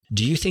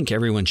Do you think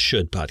everyone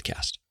should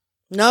podcast?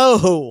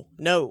 No.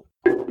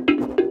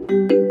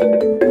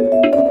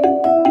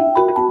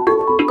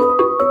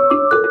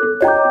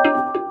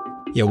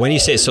 Yeah, why do you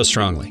say it so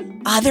strongly?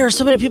 There are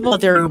so many people out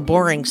there who are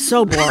boring,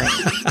 so boring.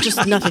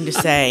 Just nothing to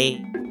say.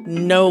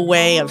 No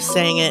way of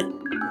saying it.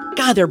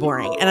 God, they're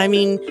boring. And I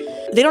mean,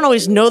 they don't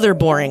always know they're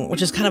boring,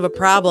 which is kind of a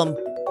problem.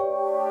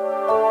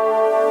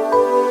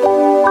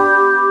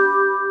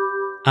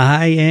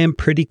 I am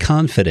pretty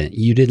confident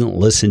you didn't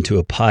listen to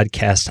a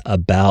podcast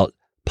about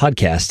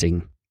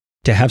podcasting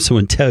to have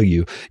someone tell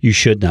you you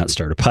should not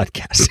start a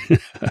podcast.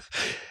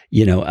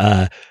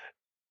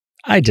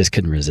 I just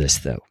couldn't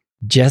resist, though.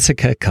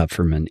 Jessica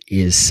Kupferman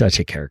is such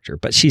a character,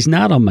 but she's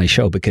not on my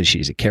show because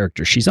she's a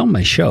character. She's on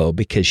my show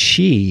because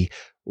she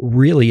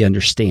really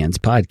understands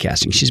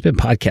podcasting. She's been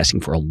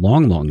podcasting for a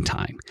long, long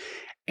time.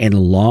 And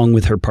along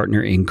with her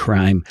partner in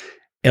crime,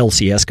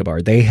 Elsie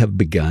Escobar, they have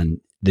begun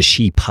the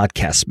She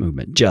Podcast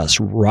movement, just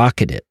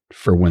rocketed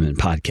for women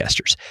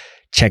podcasters.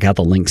 Check out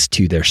the links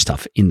to their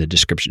stuff in the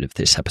description of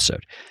this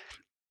episode.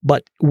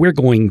 But we're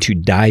going to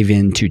dive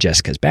into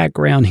Jessica's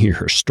background, hear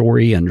her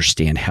story,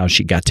 understand how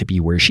she got to be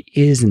where she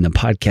is in the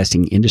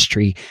podcasting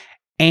industry.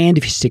 And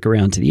if you stick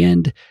around to the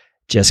end,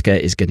 Jessica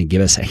is going to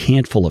give us a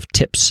handful of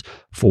tips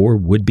for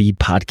would-be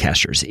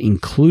podcasters,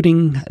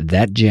 including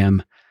that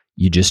gem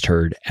you just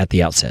heard at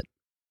the outset.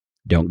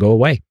 Don't go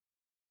away.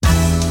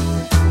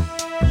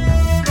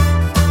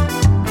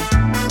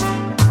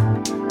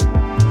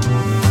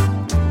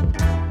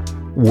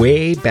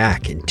 Way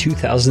back in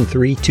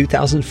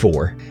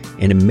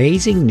 2003-2004, an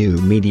amazing new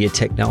media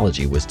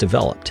technology was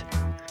developed.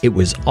 It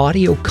was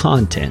audio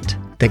content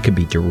that could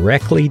be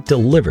directly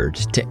delivered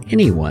to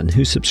anyone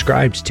who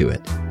subscribed to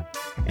it.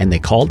 And they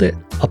called it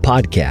a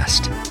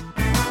podcast.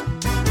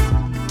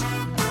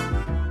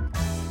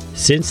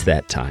 Since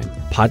that time,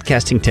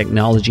 podcasting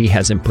technology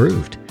has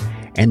improved,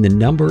 and the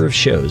number of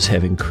shows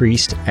have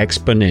increased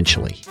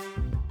exponentially.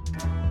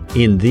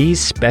 In these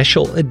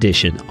special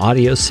edition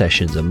audio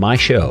sessions of my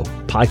show,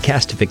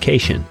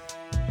 Podcastification,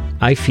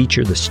 I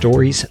feature the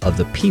stories of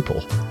the people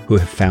who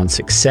have found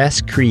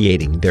success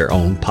creating their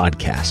own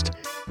podcast.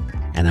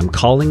 And I'm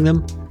calling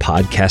them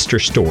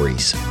Podcaster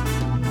Stories.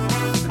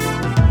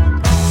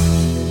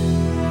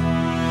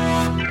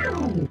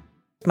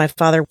 My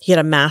father, he had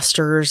a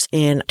master's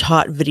in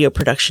taught video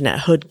production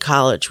at Hood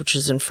College, which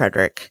is in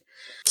Frederick.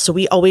 So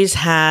we always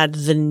had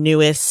the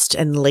newest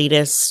and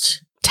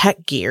latest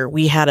tech gear.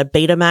 We had a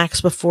Betamax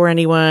before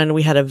anyone.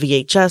 We had a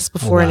VHS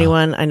before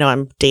anyone. I know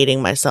I'm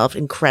dating myself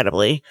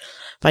incredibly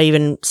by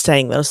even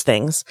saying those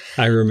things.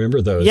 I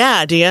remember those.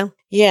 Yeah, do you?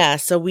 Yeah,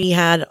 so we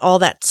had all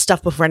that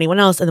stuff before anyone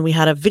else, and then we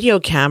had a video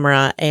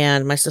camera,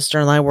 and my sister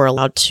and I were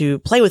allowed to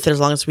play with it as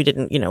long as we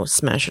didn't,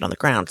 smash it on the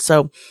ground.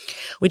 So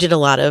we did a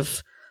lot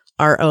of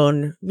our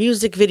own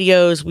music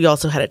videos. We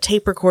also had a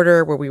tape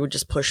recorder where we would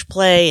just push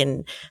play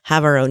and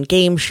have our own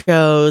game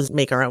shows,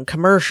 make our own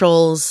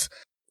commercials.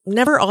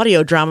 Never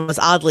audio dramas,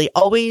 oddly.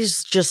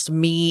 Always just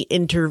me.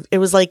 It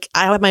was like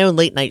I had my own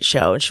late night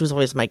show, and she was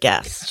always my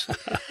guest.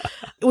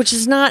 Which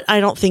is not, I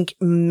don't think,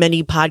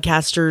 many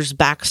podcasters'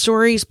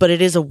 backstories, but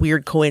it is a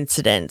weird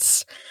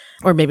coincidence.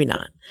 Or maybe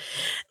not.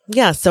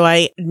 Yeah, so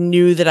I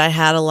knew that I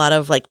had a lot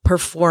of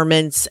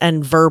performance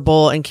and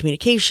verbal and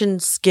communication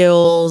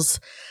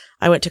skills.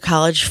 I went to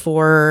college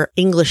for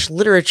English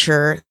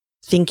literature,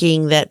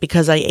 thinking that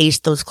because I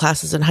aced those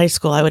classes in high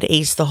school, I would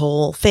ace the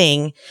whole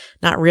thing,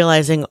 not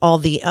realizing all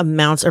the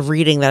amounts of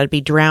reading that I'd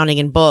be drowning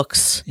in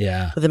books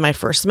within my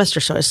first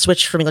semester. So I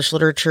switched from English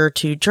literature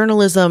to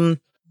journalism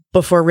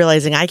before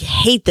realizing I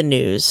hate the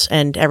news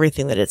and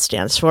everything that it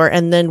stands for,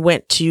 and then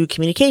went to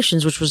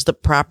communications, which was the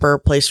proper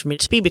place for me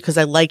to be because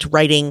I liked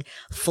writing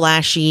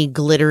flashy,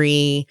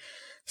 glittery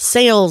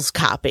sales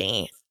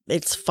copy.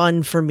 It's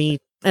fun for me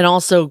and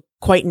also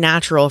quite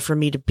natural for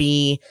me to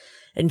be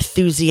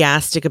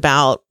enthusiastic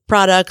about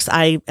products.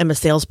 I am a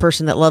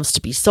salesperson that loves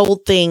to be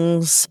sold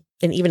things.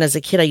 And even as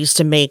a kid, I used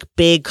to make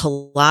big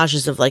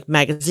collages of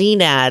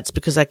magazine ads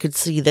because I could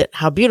see that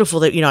how beautiful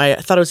that, I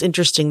thought it was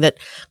interesting that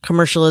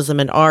commercialism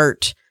and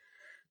art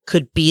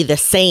could be the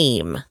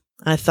same.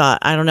 I thought,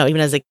 I don't know,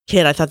 even as a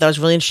kid, I thought that was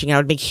really interesting. I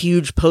would make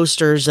huge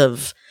posters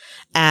of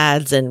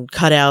ads and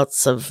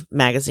cutouts of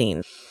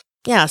magazines.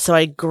 Yeah, so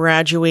I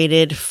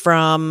graduated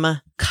from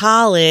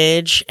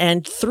college,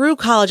 and through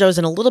college, I was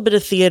in a little bit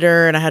of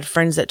theater, and I had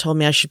friends that told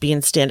me I should be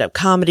in stand-up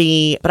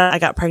comedy, but I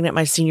got pregnant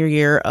my senior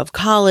year of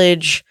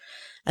college,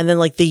 and then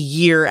the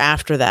year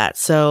after that.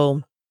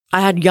 So I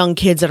had young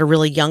kids at a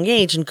really young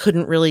age and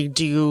couldn't really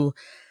do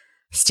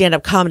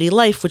stand-up comedy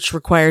life, which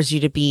requires you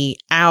to be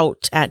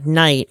out at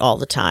night all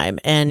the time.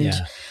 And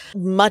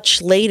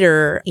much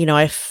later,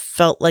 I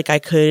felt like I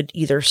could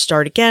either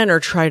start again or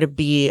try to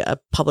be a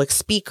public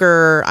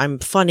speaker. I'm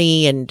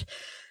funny and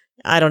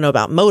I don't know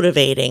about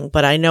motivating,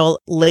 but I know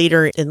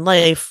later in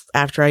life,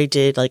 after I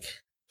did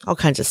all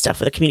kinds of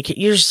stuff with a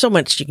there's so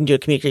much you can do a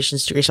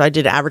communications degree. So I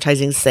did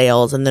advertising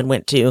sales and then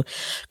went to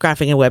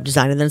graphic and web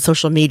design and then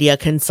social media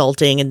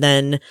consulting and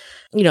then,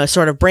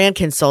 sort of brand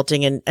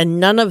consulting. And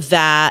none of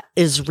that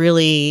is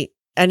really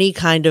any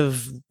kind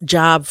of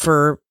job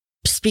for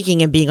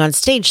speaking and being on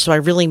stage. So I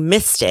really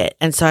missed it.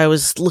 And so I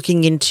was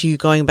looking into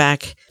going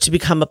back to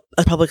become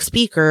a public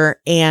speaker.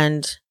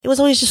 And it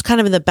was always just kind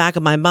of in the back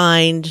of my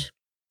mind.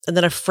 And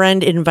then a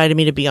friend invited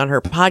me to be on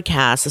her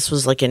podcast. This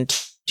was like in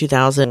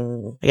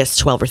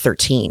 2012 or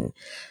 13.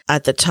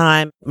 At the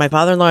time, my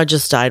father-in-law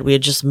just died. We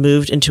had just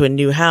moved into a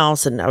new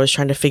house, and I was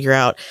trying to figure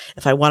out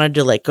if I wanted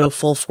to like go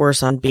full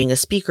force on being a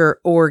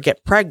speaker or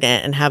get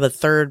pregnant and have a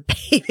third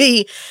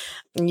baby.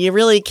 You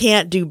really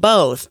can't do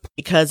both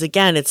because,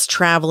 again, it's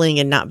traveling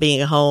and not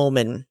being home.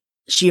 And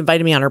she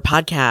invited me on her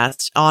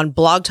podcast on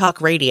Blog Talk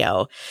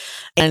Radio.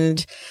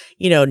 And,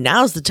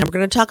 now's the time we're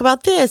going to talk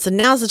about this. And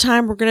now's the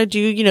time we're going to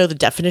do, the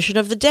definition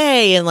of the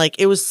day. And like,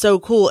 it was so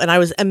cool. And I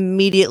was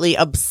immediately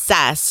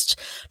obsessed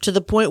to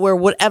the point where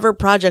whatever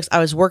projects I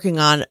was working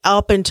on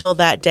up until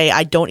that day,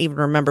 I don't even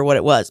remember what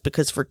it was,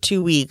 because for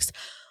 2 weeks,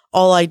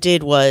 all I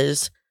did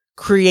was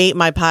create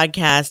my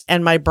podcast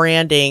and my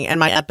branding and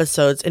my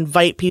episodes,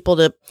 invite people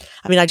to,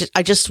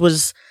 I just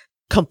was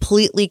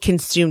completely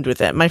consumed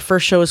with it. My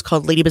first show was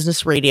called Lady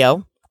Business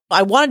Radio.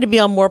 I wanted to be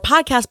on more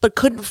podcasts, but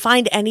couldn't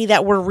find any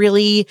that were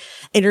really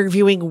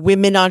interviewing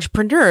women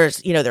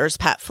entrepreneurs. There's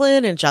Pat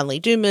Flynn and John Lee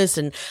Dumas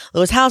and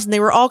Lois House, and they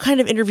were all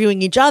kind of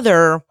interviewing each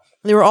other.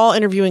 They were all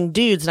interviewing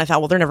dudes. And I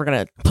thought, well, they're never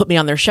going to put me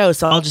on their show,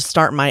 so I'll just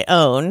start my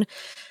own.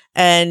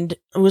 And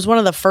it was one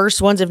of the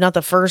first ones, if not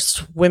the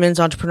first, women's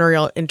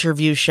entrepreneurial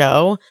interview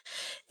show.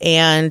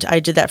 And I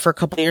did that for a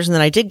couple of years, and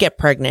then I did get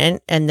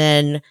pregnant. And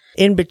then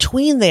in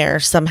between there,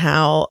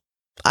 somehow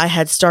I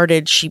had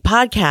started She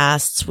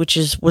Podcasts, which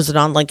was an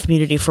online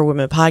community for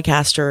women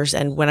podcasters.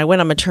 And when I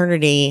went on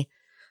maternity,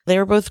 they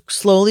were both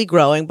slowly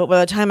growing. But by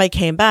the time I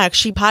came back,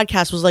 She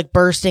Podcast was like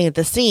bursting at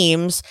the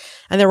seams.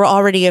 And there were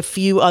already a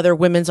few other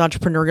women's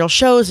entrepreneurial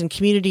shows and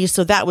communities.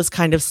 So that was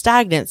kind of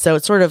stagnant. So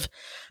it sort of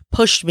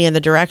pushed me in the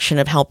direction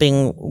of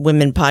helping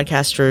women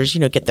podcasters,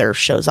 get their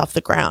shows off the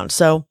ground.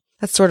 So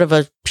that's sort of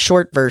a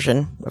short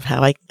version of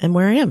how I am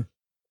where I am.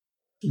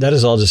 That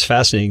is all just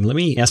fascinating. Let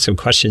me ask some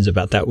questions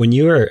about that. When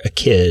you were a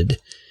kid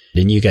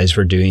and you guys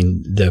were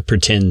doing the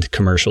pretend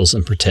commercials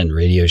and pretend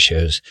radio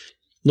shows,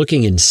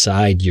 looking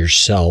inside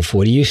yourself,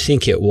 what do you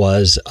think it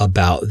was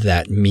about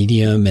that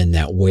medium and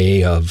that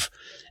way of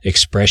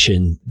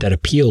expression that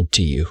appealed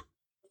to you?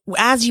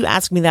 As you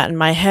ask me that in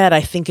my head,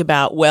 I think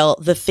about,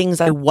 the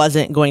things I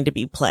wasn't going to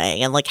be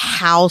playing. And like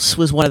house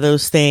was one of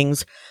those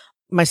things.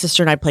 My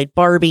sister and I played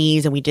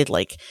Barbies, and we did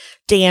like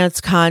dance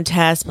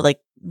contests, but like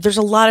there's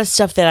a lot of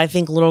stuff that I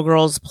think little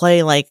girls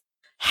play, like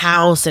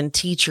house and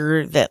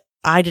teacher, that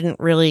I didn't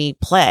really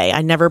play.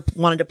 I never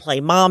wanted to play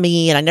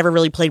mommy, and I never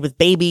really played with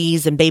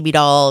babies and baby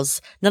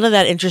dolls. None of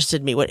that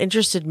interested me. What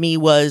interested me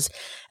was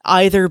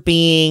either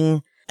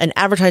being an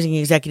advertising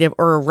executive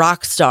or a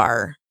rock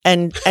star.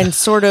 And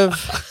sort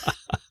of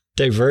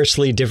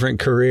diversely different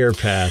career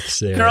paths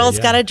there. Girls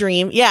got a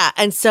dream. Yeah.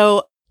 And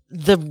so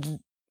the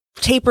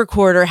tape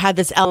recorder had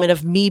this element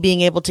of me being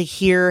able to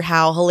hear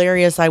how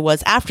hilarious I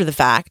was after the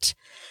fact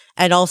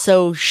and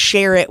also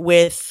share it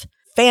with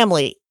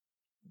family.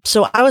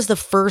 So I was the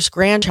first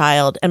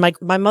grandchild, and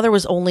my mother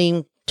was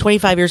only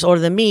 25 years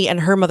older than me, and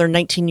her mother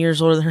 19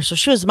 years older than her. So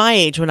she was my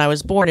age when I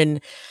was born, and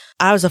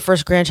I was the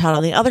first grandchild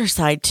on the other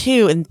side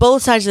too. And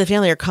both sides of the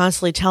family are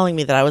constantly telling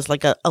me that I was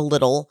like a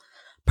little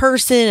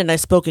person, and I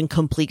spoke in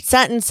complete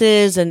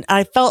sentences. And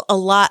I felt a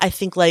lot, I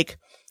think, like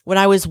when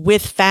I was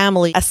with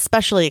family,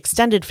 especially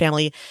extended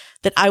family,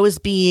 that I was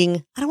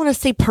being, I don't want to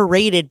say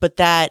paraded, but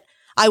that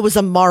I was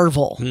a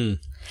marvel.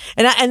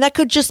 And that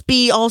could just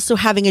be also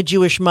having a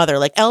Jewish mother.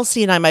 Like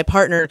Elsie and I, my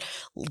partner,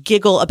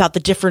 giggle about the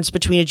difference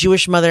between a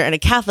Jewish mother and a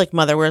Catholic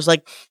mother, whereas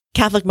like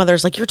Catholic mother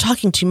is like, you're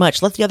talking too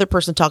much. Let the other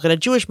person talk. And a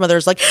Jewish mother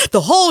is like,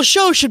 the whole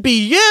show should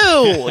be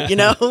you,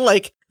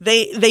 like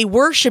they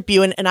worship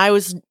you. And I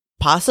was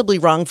possibly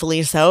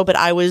wrongfully so, but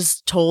I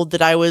was told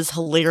that I was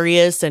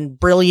hilarious and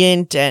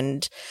brilliant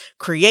and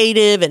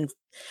creative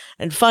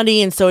and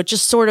funny. And so it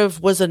just sort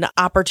of was an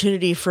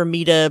opportunity for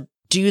me to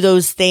do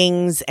those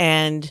things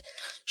and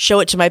show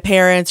it to my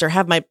parents, or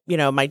have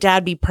my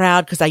dad be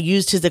proud because I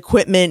used his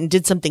equipment and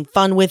did something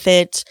fun with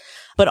it.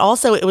 But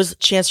also it was a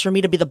chance for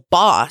me to be the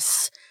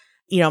boss.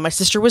 My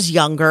sister was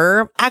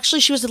younger.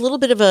 Actually, she was a little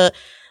bit of a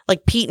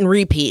like Pete and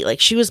repeat. Like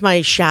she was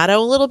my shadow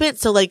a little bit.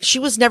 So like she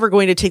was never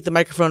going to take the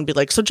microphone and be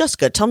like, so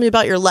Jessica, tell me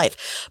about your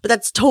life. But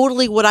that's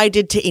totally what I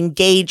did to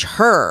engage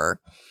her.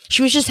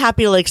 She was just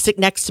happy to like sit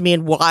next to me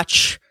and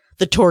watch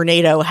the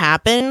tornado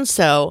happen.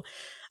 So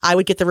I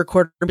would get the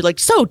recorder and be like,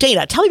 so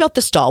Dana, tell me about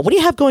this doll. What do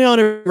you have going on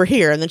over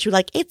here? And then she was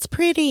like, it's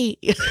pretty.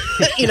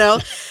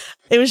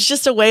 It was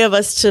just a way of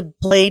us to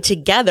play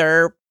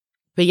together.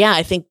 But yeah,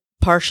 I think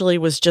partially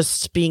was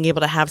just being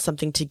able to have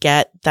something to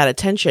get that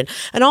attention.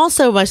 And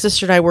also my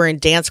sister and I were in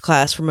dance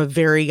class from a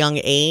very young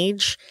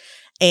age.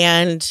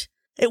 And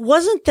it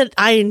wasn't that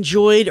I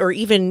enjoyed or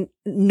even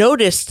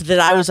noticed that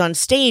I was on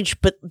stage,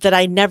 but that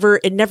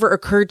it never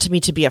occurred to me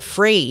to be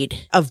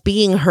afraid of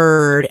being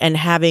heard and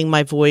having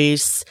my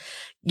voice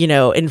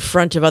in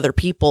front of other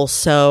people.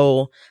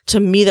 So to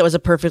me, that was a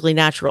perfectly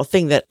natural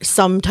thing that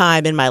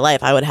sometime in my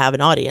life I would have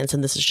an audience,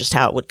 and this is just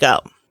how it would go.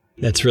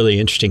 That's really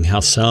interesting how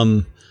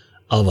some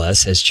of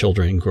us as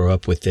children grow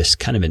up with this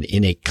kind of an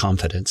innate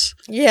confidence.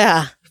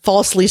 Yeah.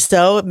 Falsely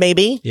so,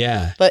 maybe.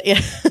 Yeah. But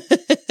yeah.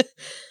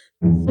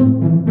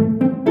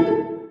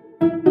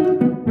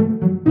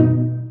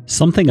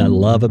 Something I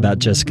love about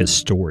Jessica's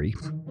story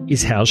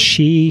is how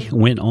she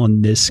went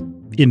on this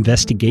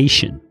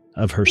investigation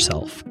of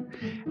herself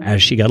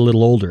as she got a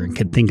little older and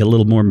could think a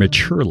little more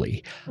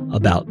maturely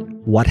about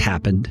what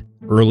happened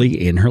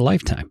early in her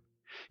lifetime.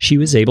 She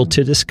was able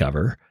to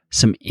discover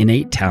some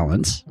innate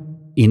talents,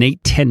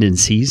 innate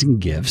tendencies and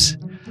gifts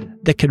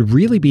that could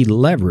really be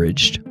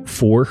leveraged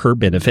for her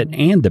benefit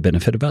and the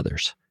benefit of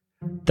others.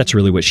 That's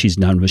really what she's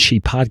done with She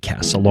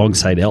Podcasts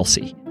alongside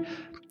Elsie.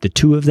 The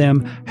two of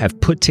them have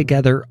put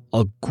together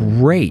a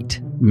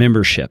great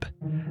membership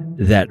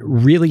that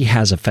really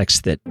has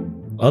effects that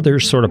other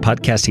sort of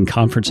podcasting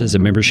conferences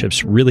and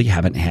memberships really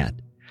haven't had.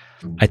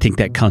 I think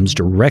that comes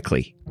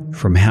directly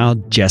from how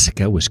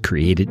Jessica was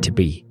created to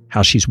be,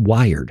 how she's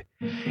wired,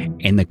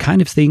 and the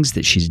kind of things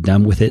that she's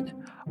done with it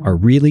are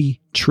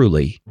really,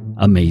 truly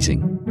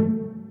amazing.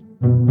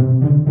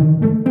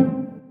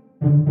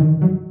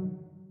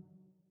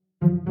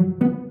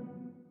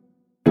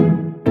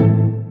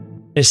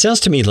 It sounds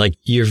to me like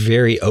you're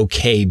very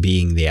okay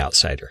being the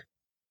outsider.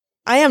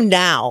 I am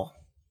now.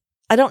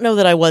 I don't know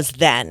that I was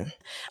then.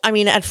 I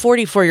mean, at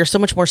 44, you're so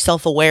much more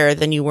self-aware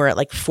than you were at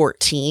like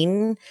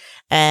 14.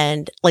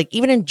 And like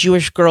even in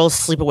Jewish girls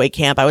sleepaway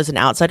camp, I was an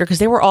outsider because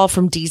they were all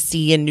from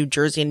DC and New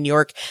Jersey and New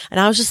York. And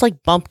I was just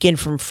like bumpkin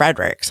from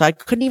Frederick. So I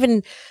couldn't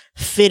even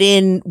fit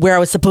in where I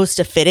was supposed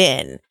to fit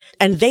in.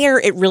 And there,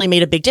 it really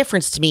made a big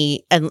difference to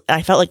me. And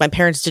I felt like my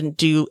parents didn't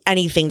do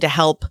anything to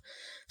help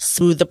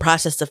smooth the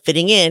process of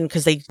fitting in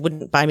because they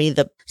wouldn't buy me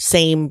the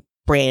same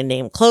brand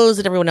name clothes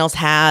that everyone else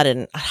had.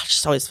 And I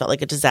just always felt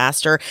like a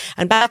disaster.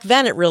 And back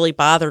then it really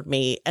bothered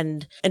me.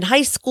 And in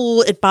high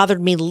school, it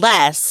bothered me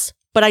less.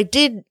 But I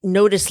did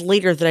notice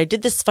later that I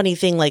did this funny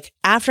thing. Like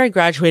after I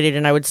graduated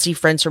and I would see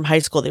friends from high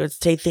school, they would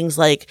say things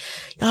like,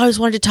 I always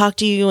wanted to talk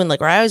to you and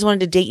like, or I always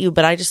wanted to date you,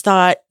 but I just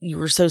thought you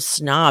were so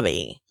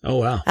snobby. Oh,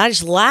 wow. And I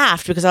just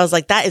laughed because I was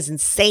like, that is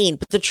insane.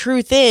 But the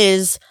truth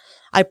is,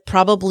 I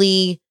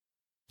probably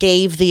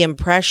gave the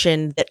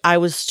impression that I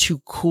was too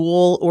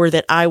cool or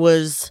that I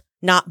was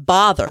not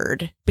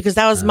bothered because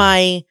that was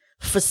my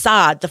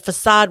facade. The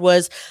facade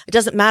was, it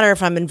doesn't matter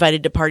if I'm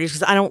invited to parties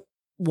because I don't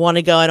want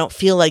to go. I don't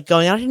feel like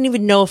going. I didn't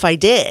even know if I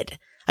did.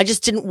 I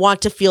just didn't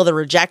want to feel the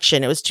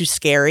rejection. It was too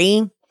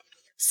scary.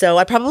 So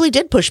I probably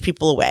did push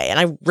people away and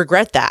I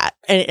regret that.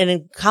 And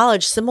in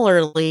college,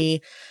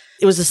 similarly,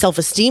 it was a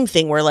self-esteem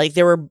thing where like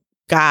there were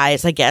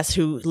guys, I guess,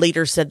 who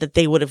later said that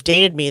they would have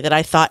dated me that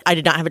I thought I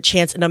did not have a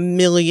chance in a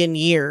million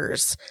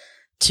years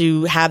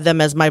to have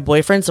them as my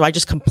boyfriend. So I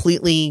just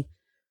completely,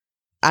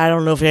 I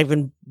don't know if I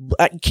even,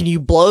 can you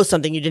blow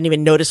something you didn't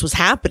even notice was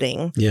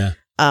happening? Yeah.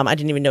 I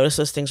didn't even notice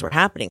those things were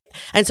happening.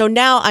 And so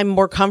now I'm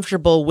more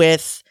comfortable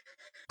with,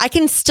 I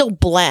can still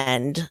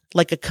blend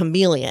like a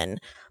chameleon,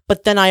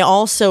 but then I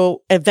also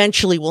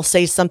eventually will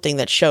say something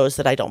that shows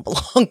that I don't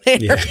belong there.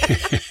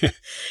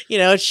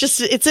 Yeah.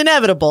 It's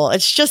inevitable.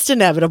 It's just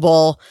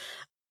inevitable,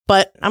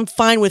 but I'm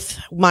fine with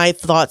my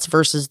thoughts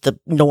versus the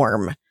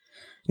norm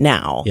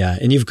now. Yeah.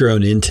 And you've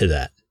grown into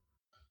that.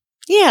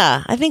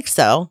 Yeah, I think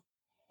so.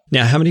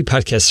 Now, how many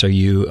podcasts are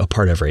you a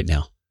part of right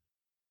now?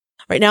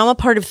 Right now, I'm a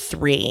part of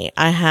 3.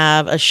 I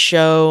have a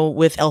show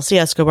with Elsie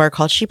Escobar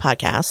called She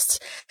Podcasts.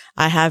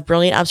 I have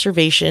Brilliant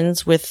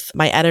Observations with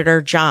my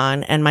editor,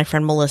 John, and my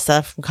friend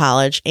Melissa from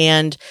college.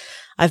 And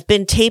I've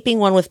been taping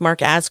one with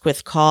Mark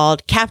Asquith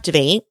called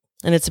Captivate,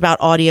 and it's about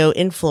audio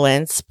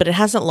influence, but it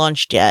hasn't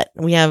launched yet.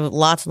 We have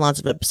lots and lots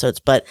of episodes,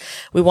 but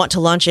we want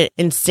to launch it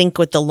in sync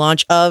with the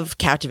launch of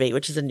Captivate,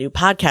 which is a new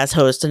podcast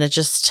host. And it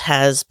just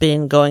has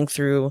been going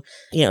through,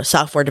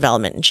 software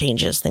development and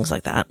changes, things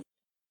like that.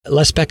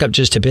 Let's back up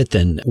just a bit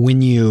then.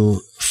 When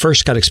you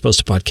first got exposed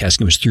to podcasting,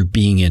 it was through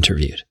being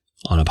interviewed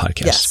on a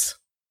podcast. Yes.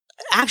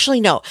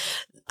 Actually, no.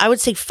 I would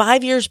say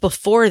 5 years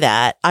before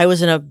that, I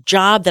was in a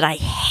job that I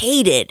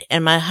hated.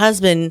 And my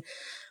husband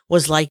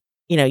was like,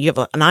 you have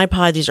an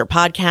iPod. These are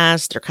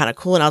podcasts. They're kind of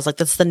cool. And I was like,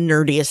 that's the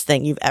nerdiest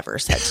thing you've ever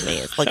said to me.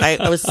 It's like,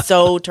 I was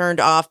so turned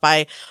off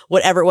by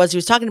whatever it was he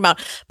was talking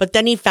about. But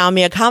then he found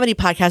me a comedy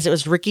podcast. It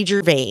was Ricky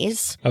Gervais.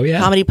 Oh,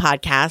 yeah. Comedy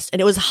podcast.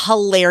 And it was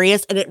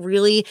hilarious. And it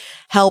really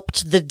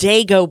helped the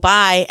day go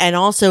by and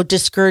also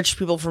discouraged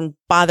people from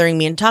bothering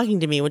me and talking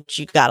to me, which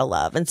you gotta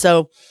love. And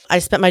so I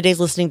spent my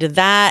days listening to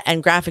that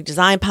and graphic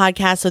design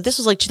podcasts. So this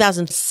was like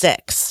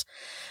 2006.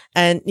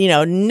 And,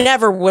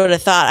 never would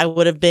have thought I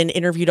would have been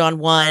interviewed on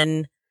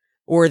one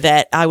or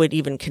that I would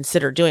even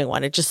consider doing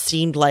one. It just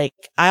seemed like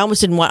I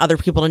almost didn't want other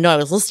people to know I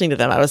was listening to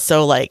them. I was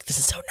so like, this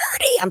is so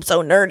nerdy. I'm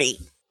so nerdy.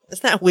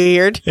 Isn't that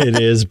weird?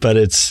 It is, but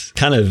it's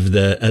kind of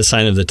a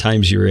sign of the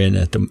times you were in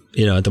at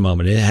the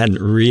moment. It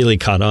hadn't really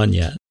caught on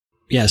yet.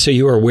 Yeah. So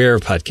you were aware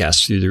of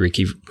podcasts through the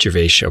Ricky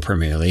Gervais show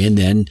primarily, and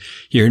then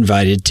you're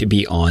invited to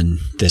be on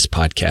this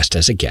podcast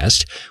as a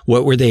guest.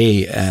 What were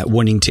they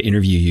wanting to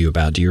interview you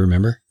about? Do you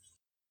remember?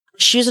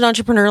 She's an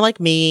entrepreneur like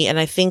me. And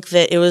I think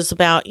that it was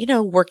about,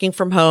 working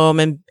from home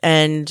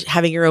and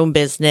having your own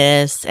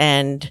business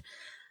and,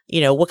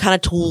 what kind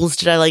of tools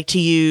did I like to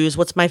use?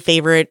 What's my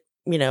favorite,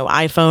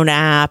 iPhone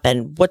app,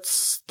 and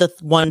what's the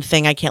one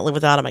thing I can't live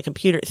without on my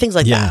computer? Things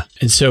like that. Yeah.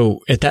 And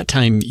so at that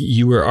time,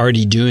 you were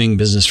already doing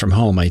business from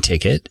home, I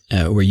take it.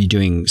 Were you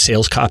doing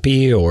sales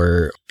copy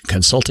or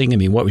consulting? I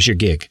mean, what was your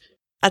gig?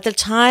 At the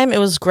time, it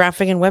was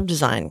graphic and web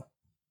design.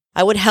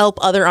 I would help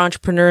other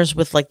entrepreneurs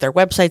with like their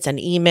websites and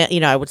email.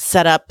 I would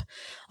set up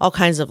all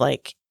kinds of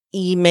like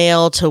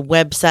email to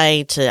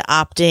website to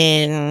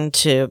opt-in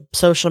to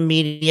social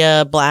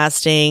media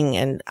blasting.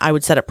 And I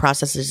would set up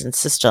processes and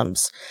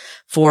systems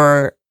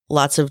for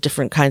lots of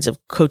different kinds of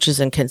coaches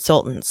and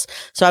consultants.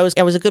 So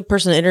I was a good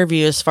person to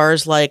interview as far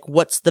as like,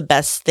 what's the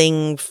best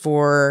thing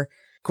for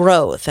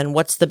growth and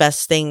what's the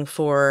best thing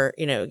for,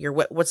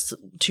 what's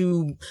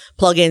 2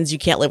 plugins you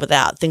can't live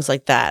without, things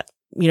like that.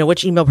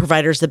 Which email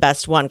provider is the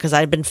best one? Because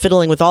I've been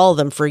fiddling with all of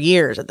them for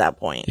years at that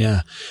point.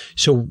 Yeah.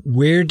 So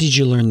where did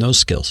you learn those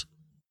skills?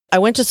 I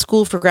went to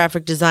school for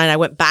graphic design. I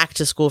went back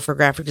to school for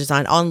graphic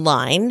design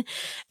online.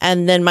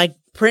 And then my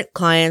print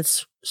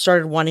clients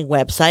started wanting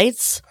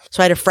websites.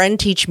 So I had a friend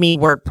teach me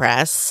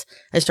WordPress.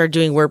 I started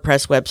doing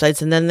WordPress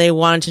websites. And then they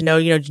wanted to know,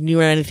 do you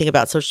know anything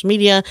about social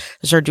media?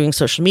 I started doing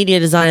social media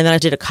design. And then I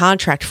did a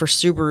contract for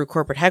Subaru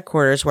corporate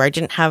headquarters where I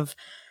didn't have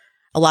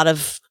a lot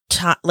of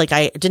time. Like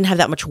I didn't have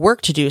that much work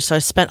to do. So I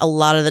spent a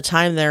lot of the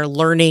time there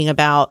learning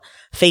about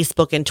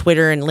Facebook and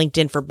Twitter and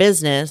LinkedIn for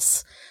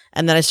business.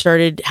 And then I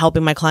started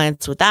helping my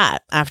clients with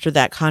that after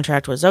that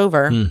contract was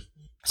over.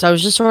 So I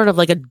was just sort of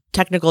like a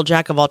technical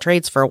jack of all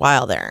trades for a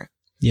while there.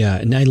 Yeah.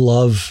 And I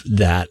love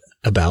that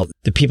about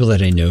the people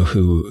that I know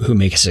who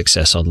make a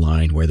success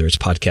online, whether it's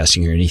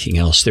podcasting or anything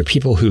else. They're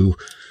people who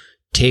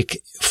take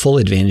full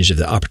advantage of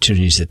the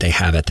opportunities that they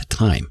have at the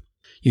time.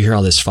 You hear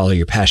all this follow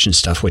your passion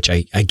stuff, which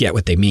I get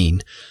what they mean,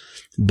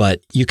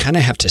 but you kind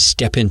of have to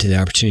step into the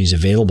opportunities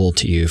available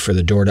to you for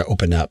the door to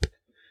open up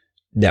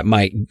that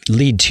might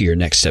lead to your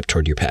next step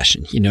toward your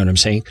passion. You know what I'm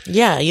saying?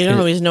 Yeah. You don't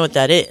always know what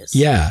that is.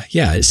 Yeah.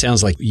 Yeah. It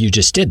sounds like you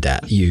just did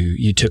that.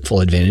 You took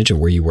full advantage of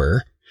where you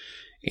were,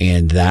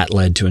 and that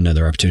led to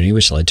another opportunity,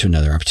 which led to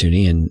another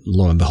opportunity. And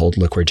lo and behold,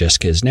 look where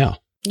Jessica is now.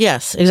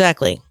 Yes,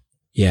 exactly.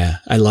 Yeah.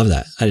 I love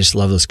that. I just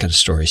love those kind of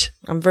stories.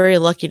 I'm very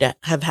lucky to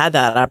have had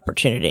that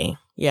opportunity.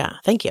 Yeah.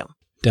 Thank you.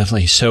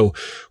 Definitely. So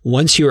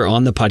once you were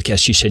on the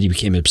podcast, you said you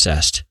became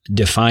obsessed.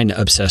 Define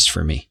obsessed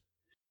for me.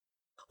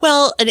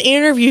 Well, an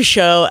interview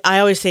show, I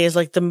always say, is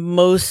like the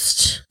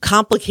most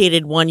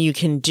complicated one you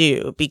can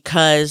do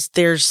because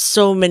there's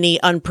so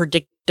many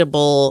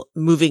unpredictable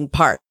moving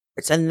parts.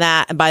 And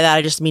by that,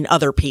 I just mean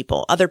other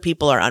people. Other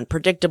people are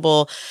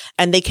unpredictable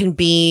and they can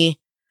be,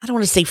 I don't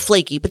want to say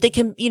flaky, but they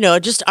can,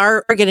 just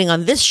our getting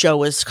on this show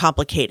was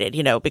complicated,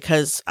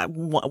 because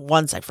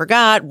once I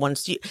forgot,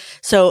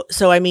 so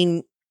I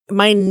mean,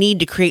 my need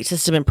to create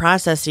system and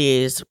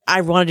processes,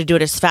 I wanted to do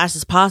it as fast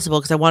as possible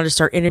because I wanted to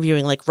start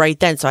interviewing like right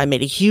then. So I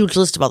made a huge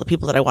list of all the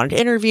people that I wanted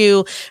to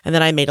interview. And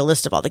then I made a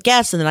list of all the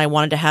guests. And then I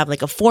wanted to have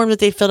like a form that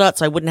they filled out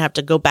so I wouldn't have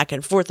to go back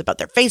and forth about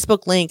their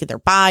Facebook link and their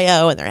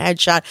bio and their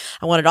headshot.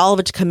 I wanted all of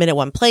it to come in at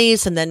one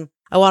place. And then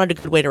I wanted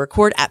a good way to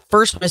record. At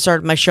first, when I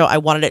started my show, I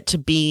wanted it to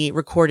be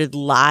recorded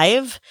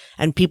live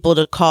and people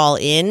to call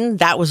in.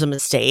 That was a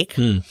mistake.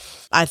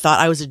 I thought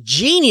I was a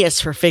genius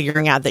for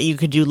figuring out that you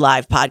could do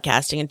live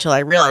podcasting until I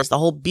realized the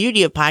whole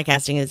beauty of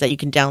podcasting is that you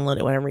can download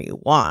it whenever you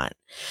want.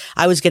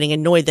 I was getting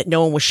annoyed that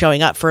no one was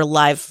showing up for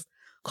live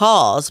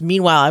calls.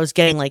 Meanwhile, I was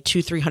getting like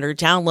 200-300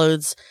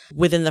 downloads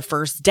within the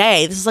first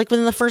day. This is like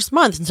within the first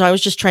month. And so I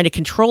was just trying to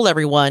control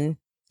everyone.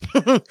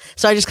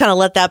 So I just kind of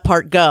let that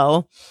part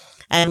go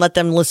and let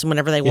them listen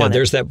whenever they want.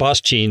 There's that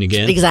boss gene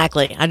again.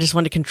 Exactly. I just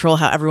wanted to control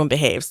how everyone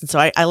behaves. And so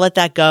I let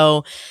that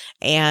go.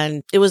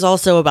 And it was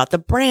also about the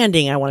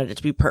branding. I wanted it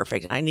to be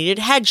perfect. I needed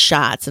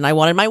headshots and I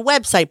wanted my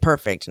website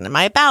perfect and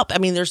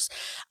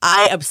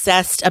I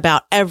obsessed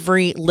about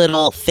every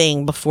little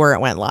thing before it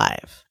went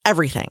live.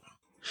 Everything.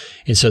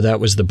 And so that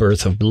was the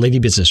birth of Lady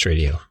Business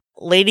Radio.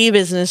 Lady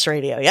Business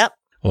Radio. Yep.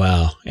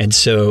 Wow. And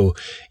so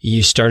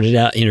you started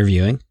out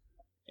interviewing,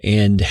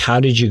 and how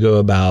did you go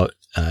about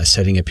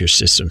setting up your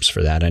systems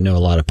for that? I know a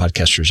lot of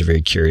podcasters are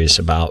very curious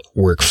about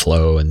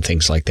workflow and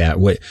things like that.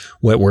 What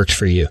worked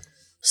for you?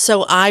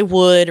 So I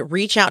would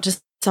reach out to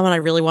someone I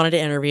really wanted to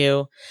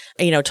interview,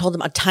 told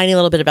them a tiny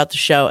little bit about the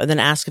show and then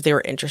ask if they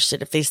were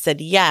interested. If they said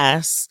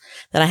yes,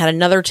 then I had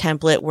another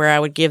template where I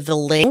would give the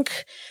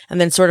link and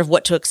then sort of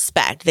what to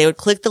expect. They would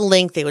click the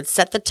link, they would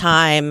set the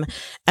time.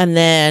 And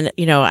then,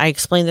 I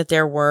explained that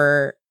there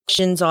were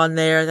questions on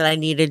there that I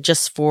needed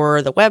just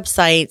for the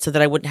website so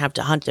that I wouldn't have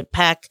to hunt and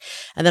peck.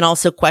 And then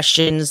also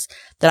questions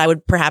that I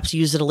would perhaps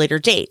use at a later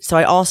date. So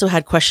I also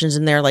had questions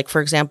in there, like,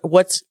 for example,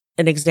 what's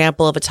an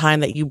example of a time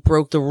that you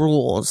broke the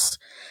rules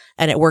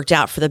and it worked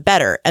out for the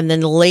better. And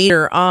then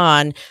later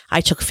on, I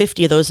took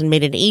 50 of those and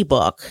made an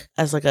ebook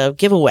as like a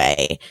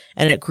giveaway,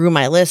 and it grew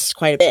my list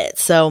quite a bit.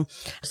 So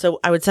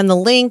I would send the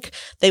link,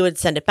 they would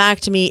send it back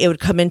to me. It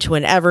would come into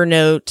an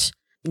Evernote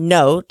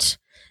note.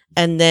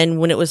 And then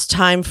when it was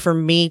time for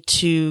me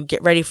to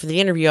get ready for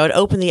the interview, I would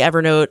open the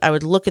Evernote, I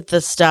would look at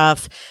the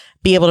stuff,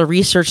 be able to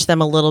research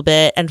them a little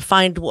bit and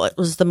find what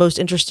was the most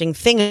interesting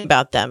thing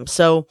about them.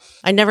 So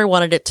I never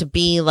wanted it to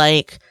be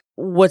like,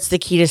 what's the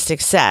key to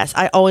success?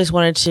 I always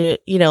wanted to,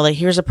 like,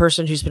 here's a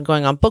person who's been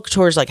going on book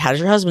tours. Like, how does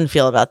your husband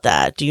feel about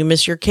that? Do you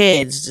miss your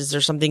kids? Is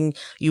there something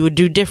you would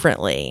do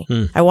differently?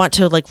 I want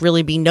to like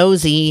really be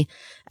nosy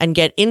and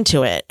get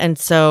into it. And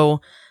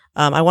so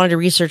I wanted to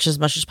research as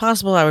much as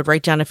possible. I would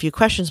write down a few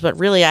questions, but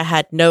really I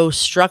had no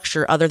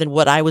structure other than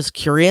what I was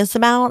curious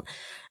about.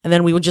 And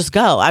then we would just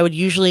go. I would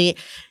usually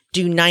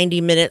do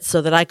 90 minutes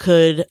so that I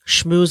could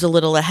schmooze a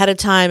little ahead of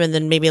time and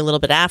then maybe a little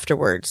bit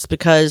afterwards,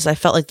 because I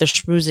felt like the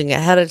schmoozing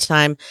ahead of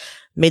time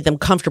made them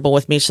comfortable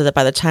with me so that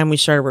by the time we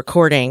started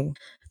recording,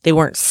 they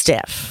weren't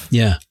stiff.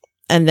 Yeah.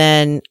 And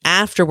then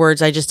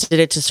afterwards, I just did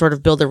it to sort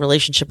of build a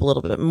relationship a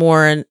little bit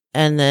more.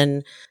 And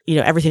then,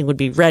 everything would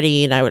be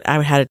ready. And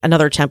I had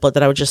another template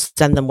that I would just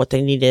send them what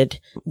they needed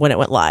when it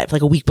went live,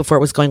 like a week before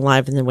it was going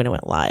live and then when it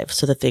went live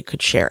so that they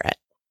could share it.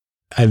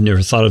 I've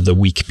never thought of the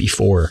week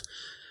before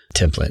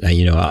template.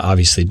 Now, I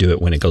obviously do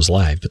it when it goes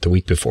live, but the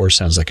week before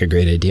sounds like a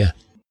great idea.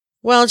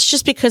 Well, it's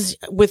just because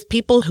with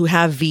people who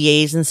have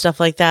VAs and stuff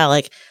like that,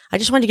 like I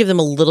just wanted to give them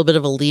a little bit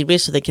of a leadway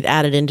so they could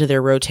add it into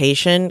their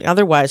rotation.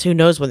 Otherwise, who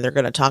knows when they're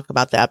going to talk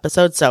about the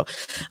episode. So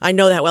I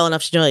know that well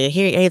enough to know, like,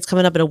 hey, it's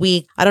coming up in a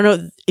week. I don't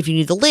know if you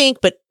need the link,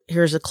 but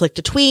here's a click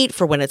to tweet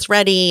for when it's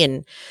ready.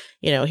 And,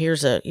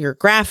 here's your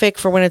graphic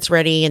for when it's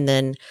ready. And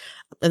then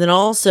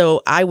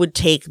also I would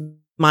take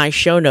my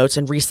show notes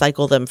and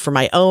recycle them for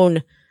my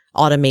own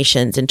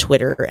automations in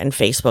Twitter and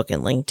Facebook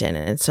and LinkedIn.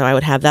 And so I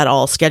would have that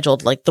all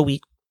scheduled like the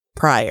week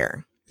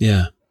prior.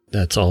 Yeah,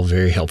 that's all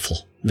very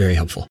helpful. Very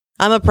helpful.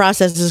 I'm a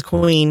processes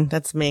queen.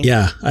 That's me.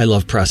 Yeah, I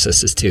love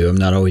processes too. I'm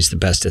not always the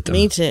best at them.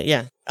 Me too.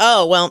 Yeah.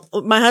 Oh, well,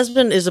 my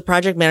husband is a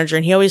project manager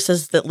and he always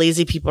says that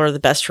lazy people are the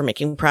best for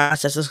making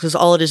processes because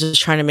all it is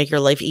trying to make your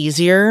life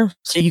easier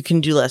so you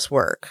can do less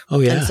work. Oh,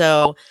 yeah. And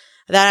so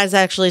that is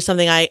actually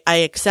something I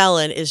excel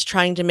in, is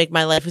trying to make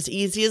my life as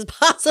easy as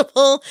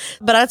possible.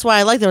 But that's why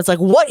I like them. It's like,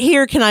 what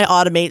here can I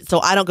automate so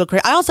I don't go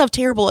crazy? I also have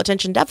terrible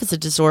attention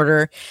deficit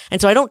disorder.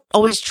 And so I don't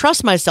always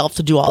trust myself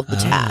to do all the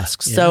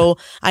tasks. Yeah. So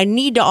I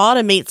need to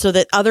automate so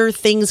that other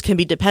things can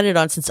be depended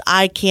on since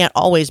I can't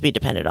always be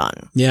depended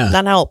on. Yeah.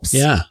 That helps.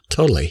 Yeah,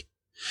 totally.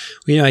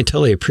 Well, I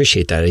totally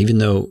appreciate that. Even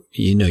though,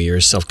 you're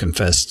a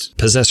self-confessed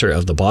possessor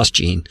of the boss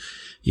gene,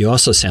 you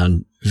also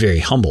sound very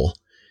humble.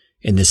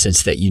 In the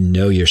sense that you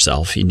know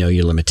yourself, you know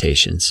your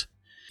limitations,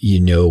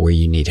 you know where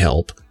you need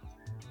help.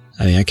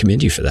 I mean, I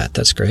commend you for that.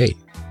 That's great.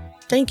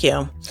 Thank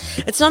you.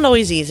 It's not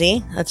always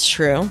easy. That's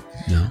true.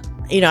 No.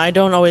 I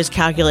don't always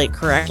calculate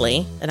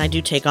correctly, and I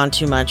do take on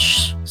too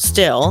much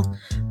still.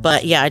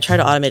 But yeah, I try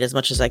to automate as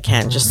much as I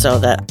can just so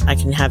that I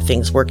can have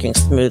things working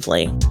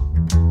smoothly.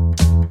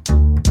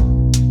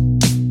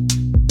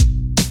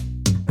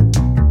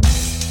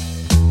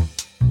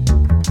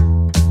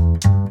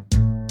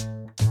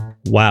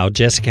 Wow,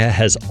 Jessica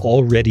has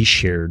already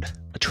shared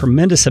a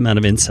tremendous amount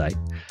of insight.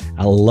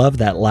 I love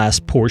that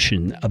last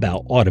portion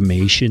about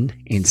automation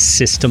and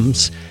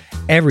systems.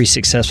 Every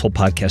successful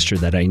podcaster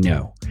that I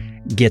know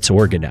gets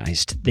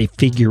organized. They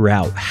figure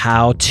out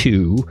how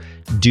to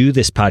do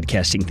this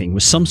podcasting thing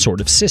with some sort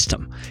of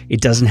system.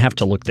 It doesn't have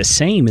to look the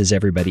same as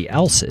everybody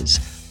else's,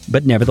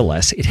 but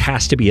nevertheless, it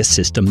has to be a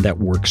system that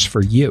works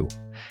for you.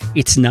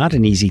 It's not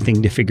an easy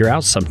thing to figure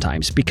out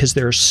sometimes because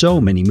there are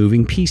so many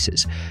moving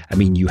pieces. I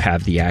mean, you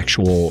have the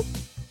actual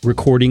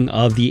recording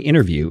of the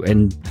interview,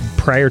 and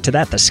prior to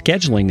that, the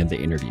scheduling of the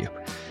interview.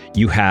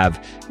 You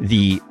have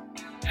the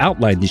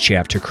outline that you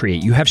have to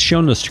create. You have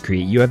show notes to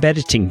create. You have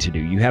editing to do.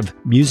 You have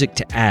music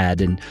to add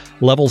and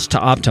levels to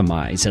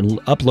optimize and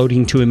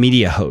uploading to a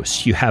media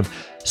host. You have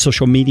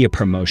social media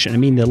promotion. I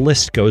mean, the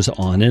list goes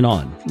on,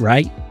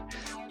 right?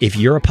 If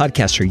you're a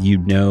podcaster, you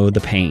know the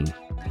pain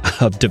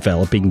of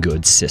developing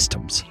good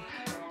systems.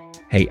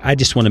 Hey, I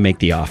just want to make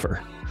the offer.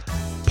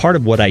 Part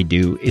of what I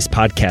do is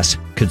podcast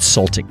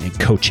consulting and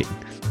coaching,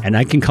 and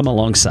I can come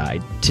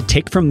alongside to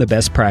take from the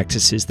best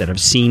practices that I've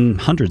seen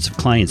hundreds of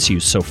clients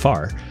use so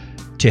far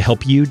to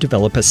help you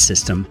develop a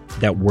system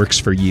that works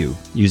for you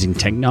using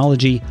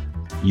technology,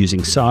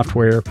 using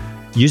software,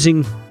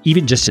 using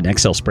even just an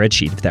Excel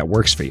spreadsheet if that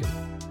works for you.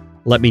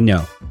 Let me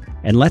know.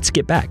 And let's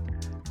get back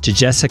to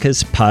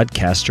Jessica's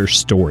podcaster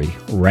story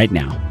right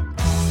now.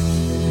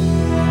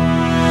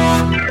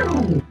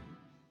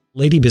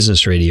 Lady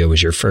Business Radio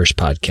was your first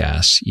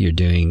podcast. You're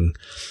doing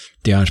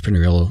the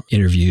entrepreneurial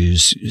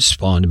interviews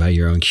spawned by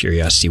your own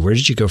curiosity. Where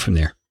did you go from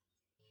there?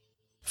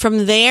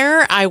 From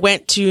there, I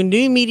went to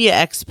New Media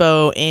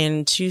Expo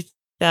in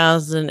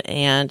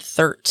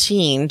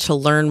 2013 to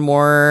learn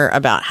more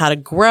about how to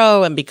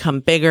grow and become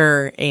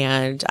bigger.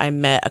 And I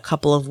met a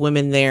couple of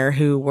women there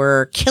who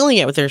were killing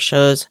it with their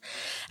shows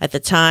at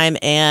the time.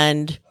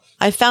 And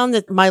I found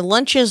that my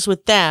lunches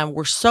with them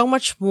were so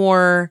much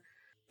more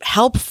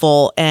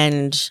helpful,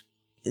 and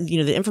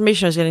the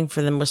information I was getting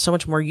from them was so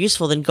much more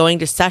useful than going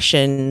to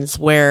sessions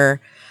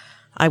where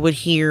I would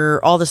hear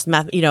all this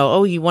math,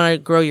 oh, you want to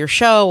grow your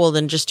show? Well,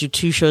 then just do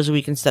 2 shows a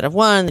week instead of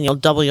 1, and you'll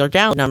double your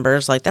download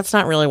numbers. Like, that's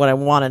not really what I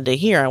wanted to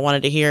hear. I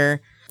wanted to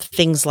hear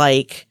things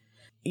like,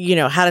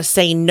 how to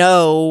say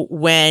no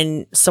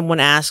when someone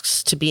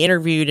asks to be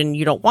interviewed and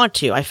you don't want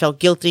to. I felt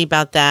guilty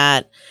about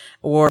that.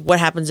 Or what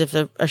happens if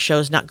a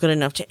show's not good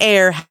enough to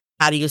air?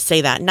 How do you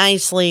say that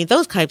nicely?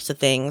 Those types of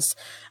things.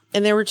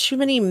 And there were too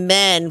many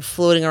men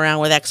floating around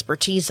with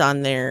expertise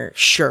on their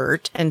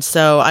shirt. And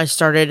so I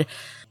started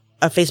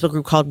a Facebook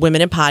group called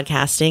Women in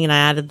Podcasting, and I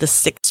added the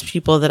 6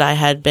 people that I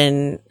had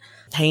been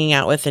hanging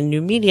out with in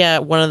new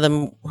media. One of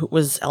them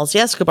was Elsie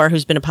Escobar,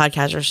 who's been a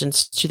podcaster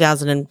since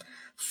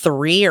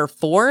 2003 or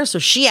 4. So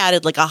she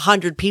added like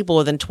 100 people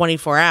within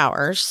 24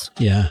 hours.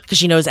 Yeah. Because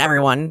she knows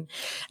everyone.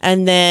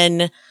 And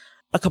then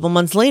a couple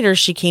months later,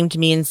 she came to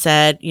me and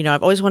said,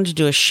 I've always wanted to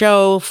do a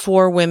show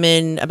for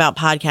women about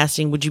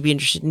podcasting. Would you be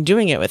interested in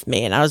doing it with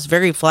me? And I was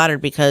very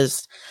flattered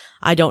because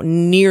I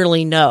don't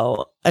nearly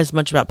know as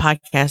much about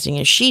podcasting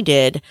as she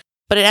did,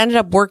 but it ended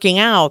up working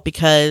out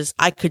because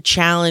I could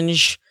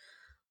challenge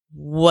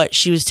what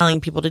she was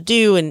telling people to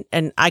do,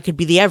 and I could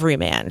be the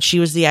everyman. She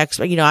was the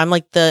expert. I'm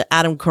like the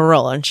Adam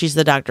Carolla and she's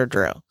the Dr.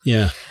 Drew.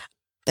 Yeah.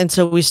 And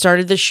so we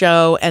started the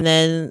show, and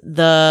then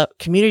the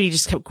community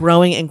just kept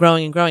growing and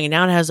growing and growing. And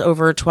now it has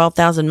over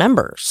 12,000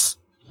 members.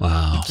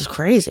 Wow. Which is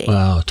crazy.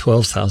 Wow.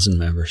 12,000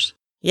 members.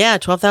 Yeah.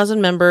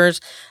 12,000 members.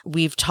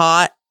 We've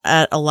taught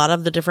at a lot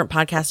of the different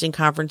podcasting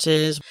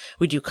conferences.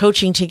 We do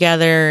coaching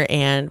together,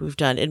 and we've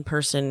done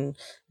in-person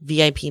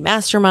VIP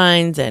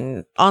masterminds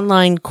and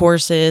online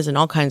courses and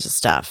all kinds of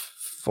stuff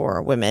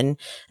for women. And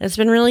it's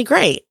been really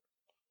great.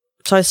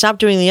 So I stopped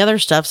doing the other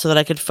stuff so that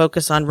I could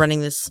focus on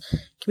running this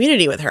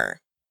community with her.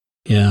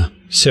 Yeah.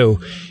 So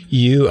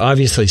you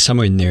obviously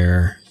somewhere in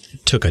there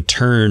took a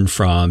turn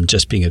from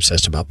just being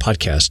obsessed about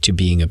podcasts to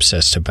being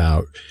obsessed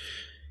about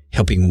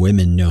helping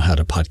women know how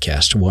to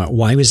podcast.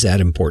 Why was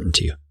that important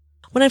to you?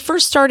 When I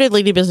first started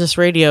Lady Business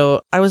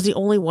Radio, I was the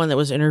only one that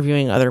was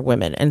interviewing other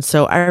women. And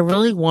so I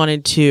really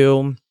wanted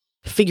to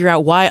figure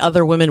out why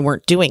other women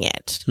weren't doing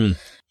it.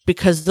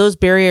 Because those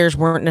barriers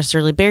weren't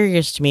necessarily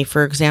barriers to me.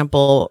 For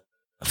example,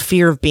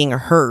 fear of being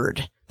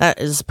heard. That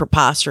is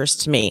preposterous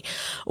to me.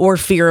 Or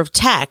fear of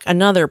tech,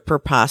 another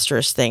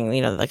preposterous thing,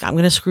 like I'm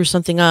going to screw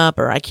something up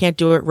or I can't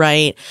do it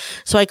right.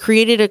 So I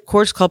created a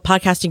course called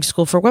Podcasting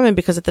School for Women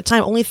because at the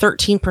time, only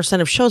 13%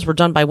 of shows were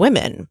done by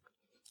women.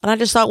 And I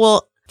just thought,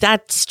 well,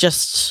 that's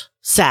just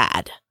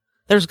sad.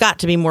 There's got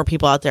to be more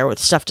people out there with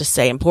stuff to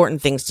say,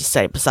 important things to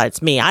say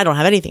besides me. I don't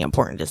have anything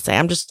important to say.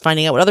 I'm just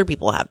finding out what other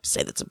people have to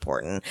say that's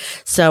important.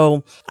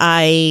 So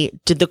I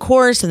did the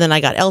course, and then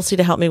I got Elsie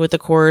to help me with the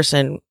course,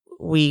 and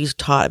we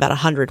taught about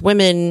 100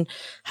 women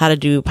how to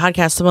do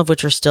podcasts, some of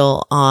which are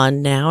still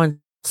on now and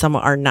some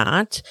are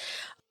not.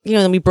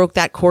 Then we broke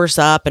that course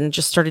up and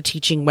just started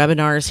teaching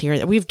webinars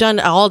here. We've done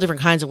all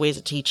different kinds of ways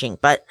of teaching.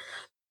 But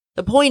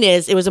the point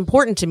is, it was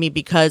important to me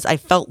because I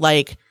felt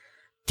like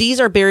these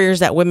are barriers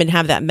that women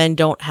have that men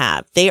don't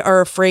have. They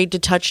are afraid to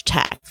touch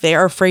tech. They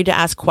are afraid to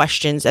ask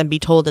questions and be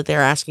told that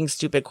they're asking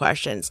stupid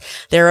questions.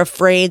 They're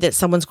afraid that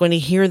someone's going to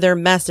hear their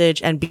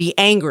message and be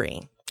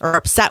angry or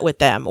upset with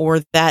them, or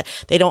that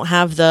they don't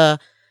have the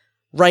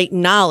right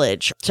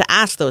knowledge to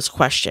ask those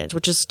questions,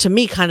 which is to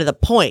me kind of the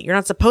point. You're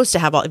not supposed to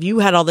have if you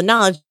had all the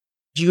knowledge,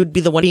 you would be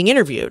the one being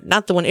interviewed,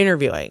 not the one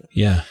interviewing.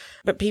 Yeah.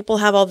 But people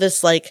have all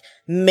this like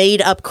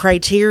made up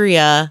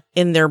criteria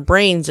in their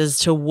brains as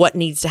to what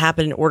needs to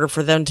happen in order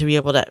for them to be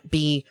able to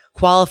be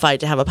qualified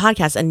to have a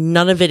podcast. And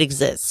none of it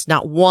exists.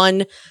 Not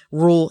one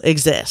rule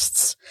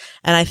exists.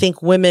 And I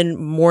think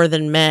women more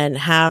than men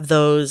have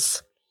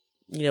those,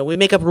 we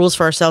make up rules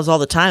for ourselves all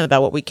the time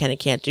about what we can and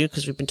can't do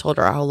because we've been told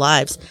our whole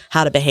lives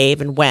how to behave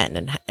and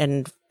when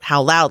and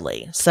how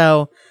loudly.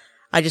 So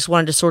I just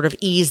wanted to sort of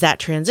ease that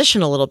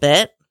transition a little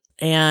bit.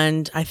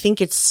 And I think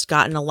it's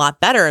gotten a lot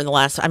better in the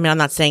last, I'm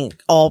not saying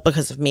all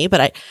because of me,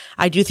 but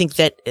I do think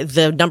that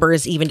the number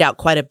has evened out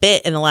quite a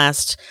bit in the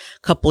last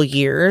couple of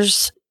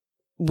years.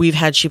 We've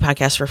had She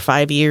Podcast for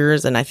 5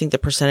 years, and I think the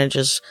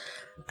percentages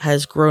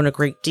has grown a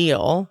great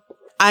deal.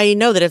 I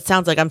know that it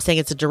sounds like I'm saying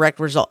it's a direct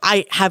result.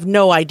 I have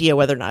no idea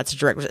whether or not it's a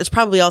direct result. It's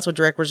probably also a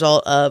direct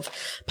result of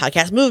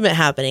podcast movement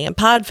happening and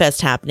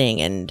PodFest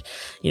happening and,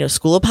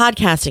 School of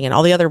Podcasting and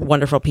all the other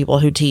wonderful people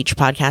who teach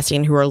podcasting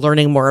and who are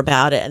learning more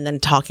about it and then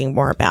talking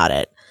more about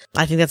it.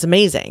 I think that's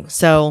amazing.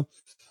 So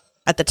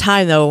at the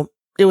time, though,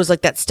 it was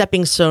like that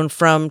stepping stone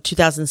from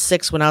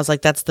 2006 when I was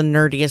like, that's the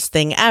nerdiest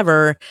thing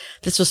ever.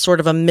 This was sort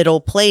of a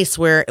middle place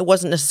where it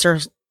wasn't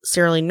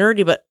necessarily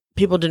nerdy, but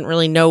people didn't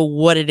really know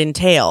what it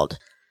entailed.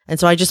 And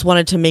so I just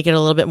wanted to make it a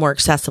little bit more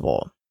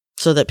accessible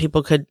so that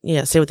people could,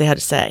 say what they had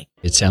to say.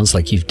 It sounds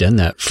like you've done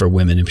that for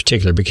women in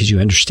particular because you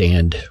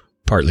understand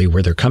partly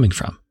where they're coming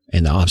from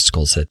and the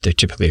obstacles that they're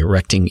typically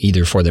erecting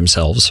either for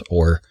themselves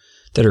or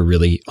that are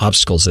really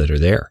obstacles that are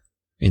there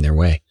in their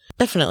way.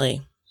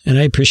 Definitely. And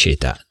I appreciate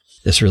that.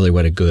 That's really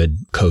what a good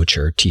coach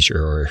or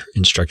teacher or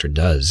instructor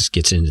does,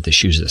 gets into the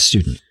shoes of the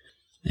student.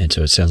 And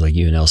so it sounds like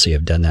you and Elsie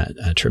have done that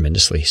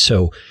tremendously.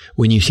 So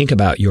when you think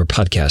about your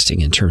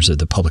podcasting in terms of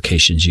the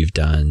publications you've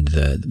done,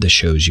 the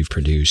shows you've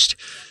produced,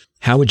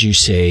 how would you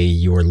say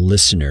your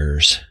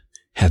listeners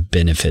have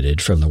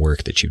benefited from the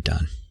work that you've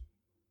done?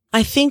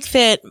 I think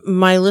that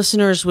my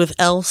listeners with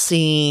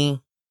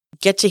Elsie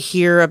get to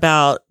hear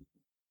about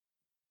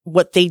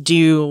what they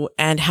do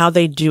and how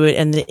they do it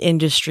and the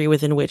industry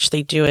within which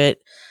they do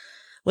it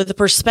with a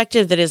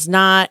perspective that is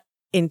not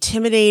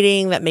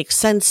intimidating, that makes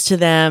sense to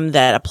them,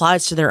 that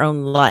applies to their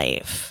own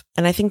life.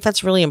 And I think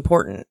that's really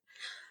important.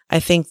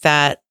 I think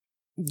that,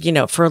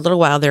 for a little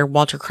while there,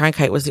 Walter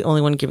Cronkite was the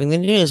only one giving the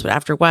news. But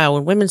after a while,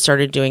 when women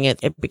started doing it,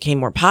 it became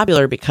more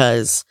popular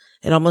because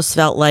it almost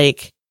felt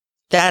like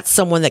that's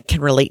someone that can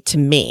relate to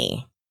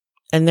me.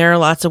 And there are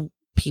lots of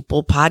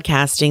people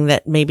podcasting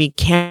that maybe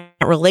can't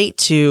relate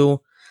to,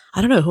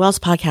 I don't know who else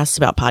podcasts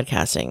about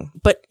podcasting,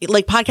 but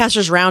like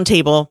Podcasters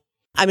Roundtable.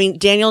 I mean,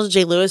 Daniel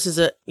J. Lewis is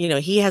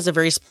he has a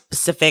very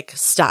specific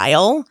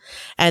style.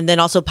 And then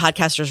also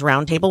Podcasters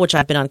Roundtable, which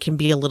I've been on, can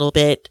be a little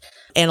bit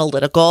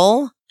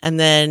analytical. And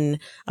then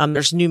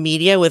there's New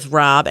Media with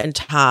Rob and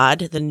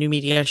Todd, the New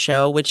Media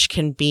show, which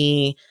can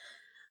be,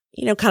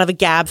 kind of a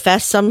gab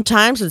fest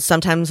sometimes and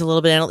sometimes a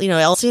little bit,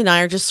 Elsie and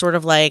I are just sort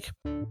of like,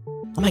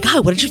 oh my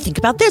God, what did you think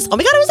about this? Oh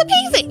my God, it was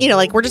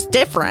amazing. We're just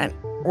different.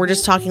 We're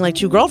just talking like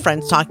two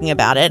girlfriends talking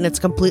about it. And it's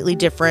a completely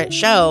different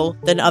show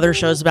than other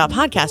shows about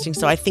podcasting.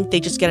 So I think they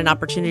just get an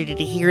opportunity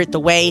to hear it the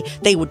way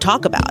they would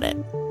talk about it,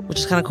 which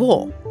is kind of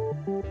cool.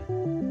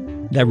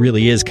 That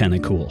really is kind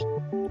of cool.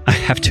 I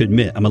have to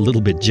admit, I'm a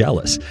little bit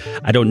jealous.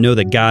 I don't know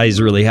that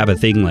guys really have a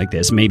thing like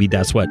this. Maybe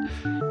that's what,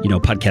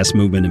 Podcast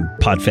Movement and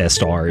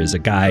Podfest is a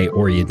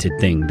guy-oriented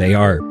thing. They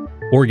are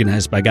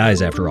organized by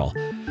guys after all.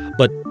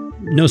 But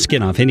no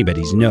skin off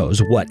anybody's nose.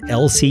 What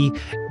Elsie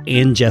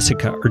and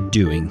Jessica are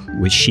doing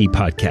with She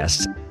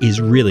Podcasts is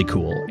really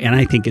cool. And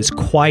I think it's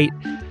quite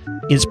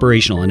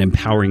inspirational and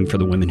empowering for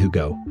the women who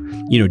go.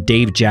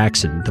 Dave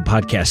Jackson, the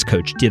podcast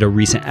coach, did a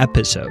recent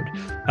episode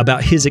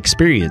about his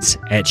experience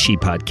at She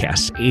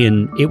Podcasts,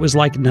 and it was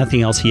like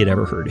nothing else he had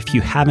ever heard. If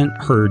you haven't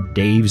heard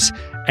Dave's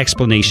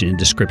explanation and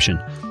description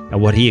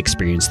of what he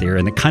experienced there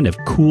and the kind of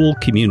cool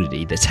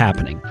community that's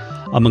happening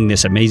among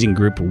this amazing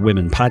group of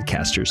women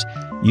podcasters,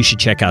 you should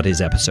check out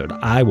his episode.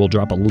 I will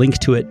drop a link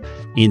to it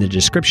in the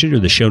description or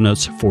the show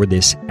notes for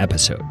this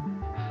episode.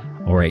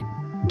 All right,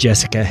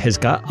 Jessica has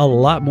got a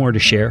lot more to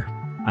share.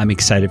 I'm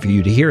excited for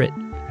you to hear it.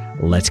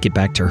 Let's get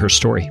back to her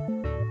story.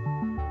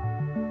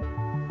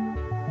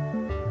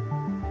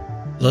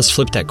 Let's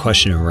flip that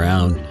question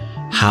around.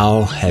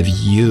 How have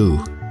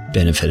you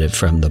benefited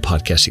from the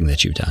podcasting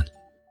that you've done?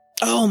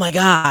 Oh my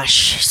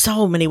gosh,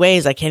 so many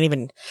ways. I can't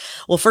even.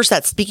 Well, first,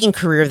 that speaking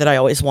career that I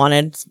always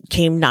wanted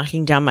came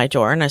knocking down my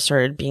door, and I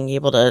started being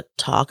able to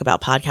talk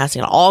about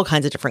podcasting at all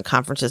kinds of different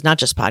conferences, not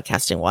just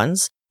podcasting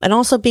ones. And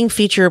also being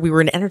featured, we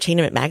were in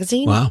Entertainment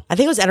Magazine. Wow. I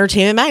think it was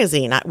Entertainment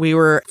Magazine. We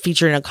were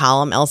featured in a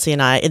column, Elsie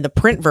and I, in the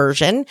print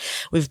version.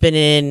 We've been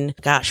in,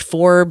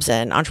 Forbes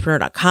and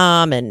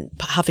Entrepreneur.com and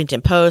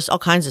Huffington Post, all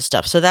kinds of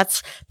stuff. So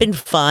that's been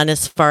fun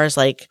as far as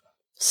like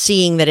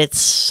seeing that it's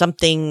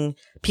something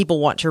people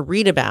want to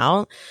read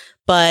about.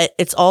 But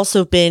it's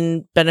also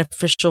been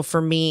beneficial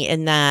for me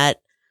in that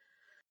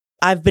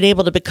I've been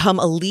able to become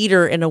a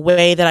leader in a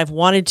way that I've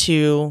wanted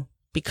to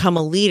become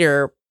a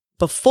leader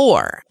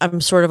before. I'm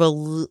sort of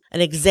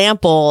an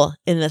example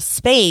in the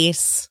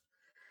space.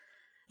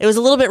 It was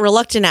a little bit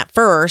reluctant at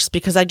first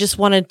because I just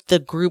wanted the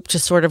group to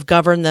sort of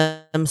govern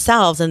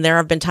themselves. And there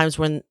have been times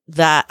when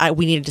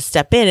we needed to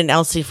step in, and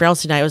Elsie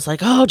and I was like,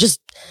 oh, just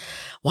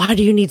why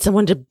do you need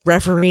someone to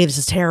referee? This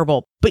is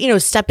terrible. But,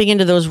 stepping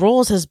into those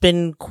roles has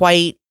been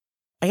quite,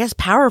 I guess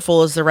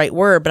powerful is the right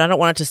word, but I don't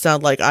want it to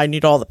sound like I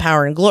need all the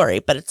power and glory,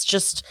 but it's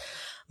just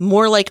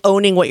more like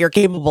owning what you're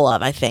capable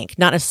of, I think.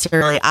 Not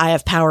necessarily I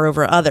have power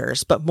over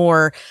others, but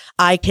more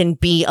I can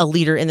be a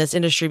leader in this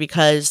industry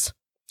because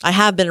I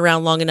have been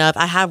around long enough.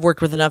 I have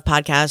worked with enough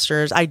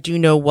podcasters. I do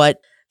know what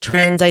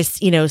trends I,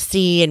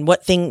 see and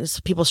what things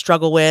people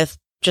struggle with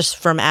just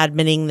from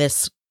adminning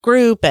this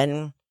group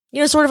and,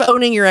 sort of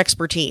owning your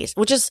expertise,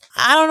 which is,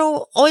 I don't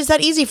know, always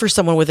that easy for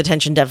someone with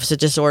attention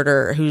deficit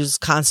disorder who's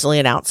constantly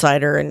an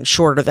outsider and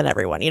shorter than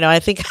everyone. I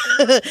think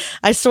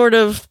I sort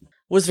of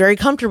was very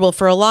comfortable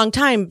for a long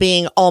time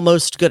being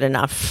almost good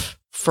enough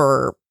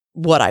for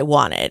what I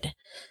wanted.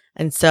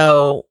 And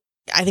so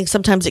I think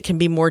sometimes it can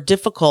be more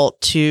difficult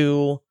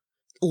to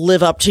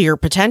live up to your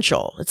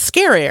potential. It's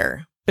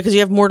scarier because you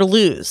have more to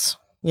lose,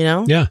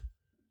 Yeah,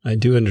 I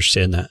do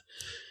understand that.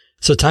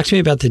 So talk to me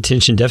about the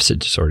attention deficit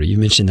disorder. You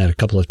mentioned that a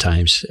couple of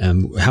times.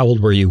 How old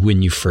were you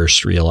when you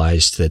first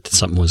realized that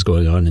something was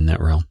going on in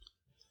that realm?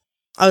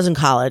 I was in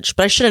college,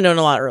 but I should have known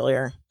a lot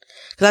earlier.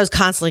 Because I was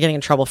constantly getting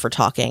in trouble for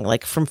talking,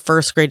 like from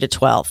first grade to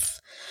 12th.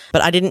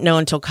 But I didn't know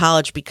until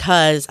college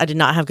because I did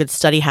not have good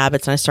study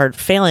habits and I started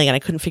failing and I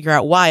couldn't figure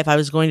out why. If I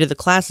was going to the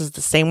classes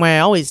the same way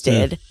I always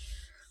did,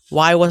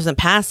 why I wasn't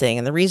passing.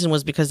 And the reason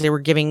was because they were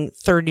giving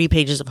 30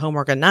 pages of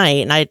homework a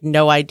night. And I had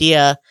no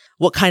idea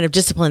what kind of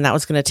discipline that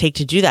was going to take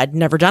to do that. I'd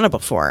never done it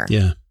before.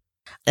 Yeah.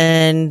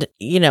 And,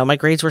 my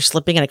grades were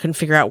slipping and I couldn't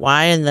figure out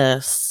why. And the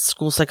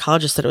school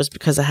psychologist said it was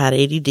because I had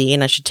ADD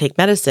and I should take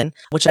medicine,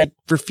 which I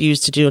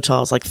refused to do until I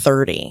was like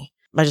 30.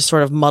 I just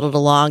sort of muddled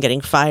along,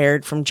 getting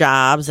fired from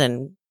jobs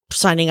and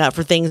signing up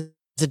for things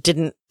that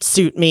didn't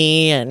suit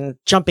me and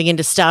jumping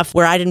into stuff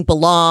where I didn't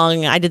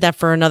belong. I did that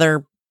for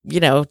another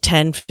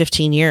 10,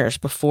 15 years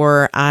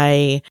before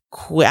I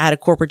quit. I had a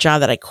corporate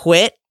job that I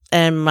quit.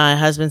 And my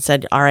husband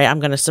said, all right, I'm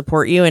going to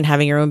support you in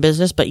having your own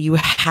business, but you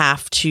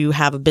have to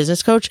have a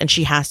business coach and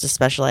she has to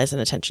specialize in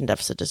attention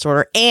deficit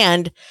disorder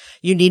and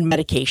you need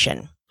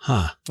medication.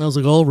 Huh. I was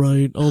like, all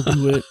right, I'll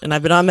do it. And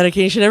I've been on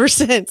medication ever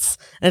since.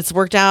 And it's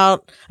worked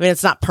out. I mean,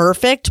 it's not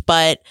perfect,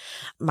 but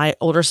my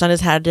older son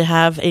has had to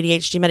have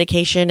ADHD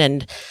medication.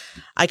 And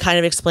I kind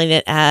of explain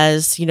it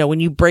as, when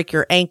you break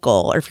your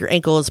ankle or if your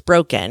ankle is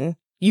broken,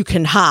 you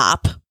can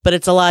hop, but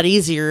it's a lot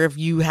easier if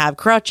you have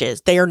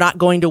crutches. They are not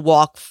going to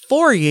walk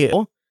for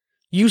you.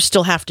 You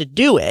still have to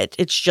do it.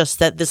 It's just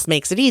that this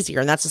makes it easier.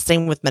 And that's the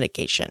same with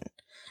medication.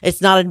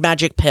 It's not a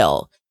magic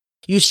pill.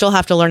 You still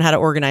have to learn how to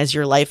organize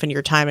your life and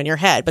your time in your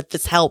head, but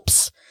this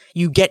helps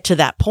you get to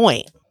that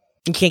point.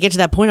 You can't get to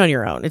that point on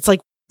your own. It's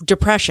like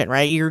depression,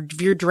 right?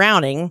 If you're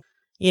drowning,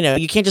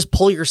 you can't just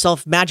pull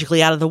yourself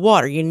magically out of the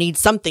water. You need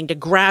something to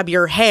grab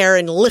your hair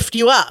and lift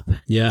you up,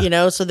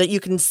 so that you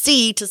can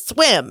see to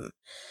swim.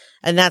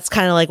 And that's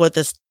kind of like what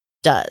this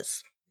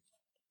does,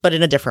 but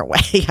in a different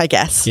way, I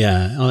guess.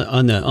 Yeah.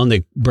 On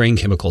the brain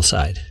chemical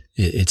side,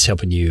 it's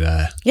helping you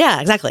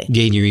exactly.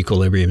 gain your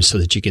equilibrium so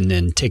that you can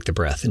then take the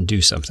breath and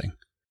do something.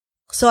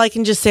 So I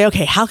can just say,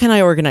 okay, how can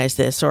I organize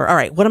this? Or, all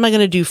right, what am I going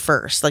to do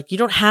first? Like, you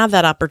don't have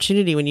that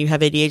opportunity when you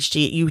have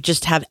ADHD. You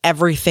just have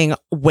everything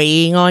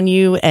weighing on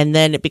you and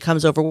then it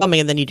becomes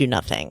overwhelming and then you do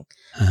nothing.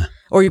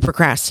 Or you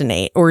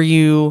procrastinate or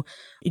you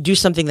do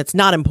something that's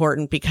not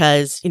important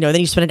because, then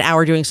you spend an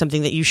hour doing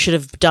something that you should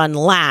have done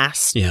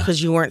last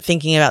because you weren't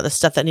thinking about the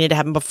stuff that needed to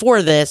happen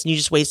before this and you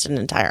just wasted an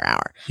entire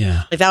hour.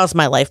 Yeah. Like that was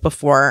my life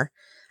before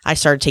I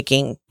started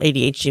taking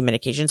ADHD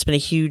medication.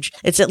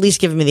 It's at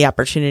least given me the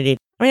opportunity.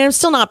 I mean, I'm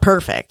still not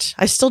perfect.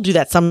 I still do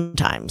that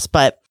sometimes,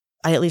 but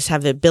I at least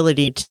have the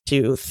ability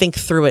to think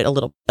through it a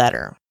little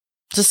better.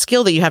 It's a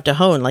skill that you have to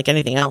hone like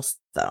anything else,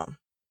 though.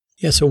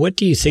 Yeah. So what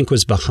do you think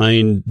was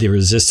behind the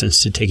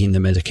resistance to taking the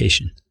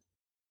medication?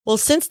 Well,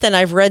 since then,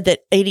 I've read that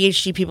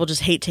ADHD people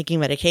just hate taking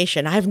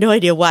medication. I have no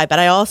idea why, but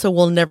I also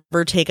will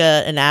never take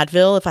an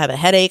Advil. If I have a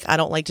headache, I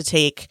don't like to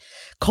take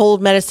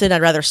cold medicine.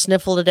 I'd rather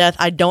sniffle to death.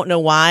 I don't know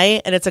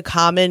why. And it's a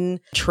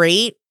common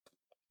trait.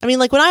 I mean,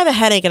 like when I have a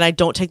headache and I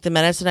don't take the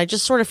medicine, I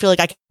just sort of feel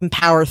like I can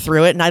power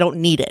through it and I don't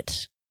need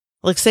it.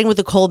 Like same with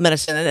the cold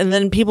medicine. And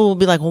then people will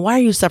be like, well, why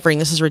are you suffering?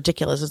 This is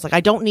ridiculous. It's like,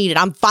 I don't need it.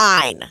 I'm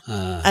fine.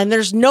 And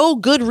there's no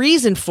good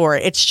reason for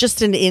it. It's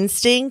just an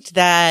instinct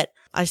that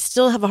I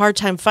still have a hard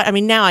time fighting. I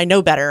mean, now I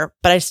know better,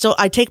 but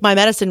I take my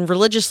medicine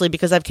religiously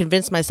because I've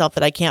convinced myself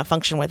that I can't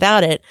function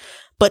without it.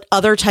 But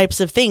other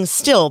types of things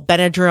still,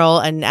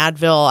 Benadryl and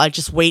Advil, I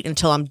just wait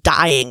until I'm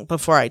dying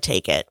before I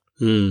take it.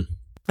 And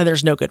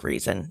there's no good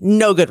reason.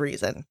 No good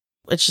reason.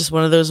 It's just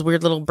one of those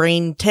weird little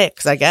brain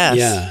ticks, I guess.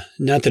 Yeah.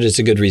 Not that it's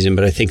a good reason,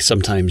 but I think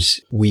sometimes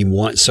we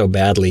want so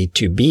badly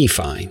to be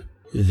fine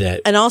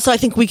that. And also, I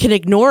think we can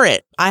ignore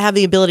it. I have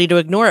the ability to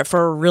ignore it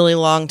for a really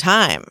long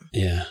time.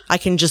 Yeah. I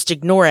can just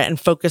ignore it and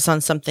focus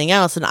on something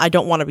else. And I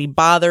don't want to be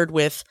bothered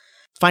with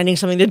finding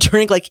something to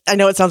drink. Like, I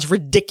know it sounds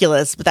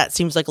ridiculous, but that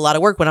seems like a lot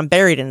of work when I'm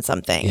buried in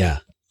something. Yeah.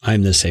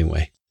 I'm the same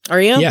way.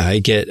 Are you? Yeah. I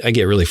get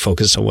really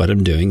focused on what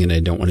I'm doing and I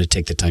don't want to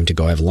take the time to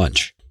go have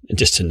lunch.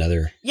 Just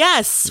another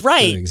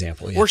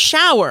example. Yeah. Or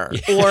shower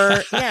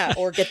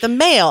or get the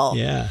mail.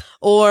 Yeah.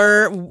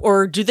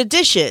 Or do the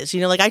dishes.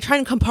 Like I try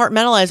and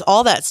compartmentalize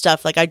all that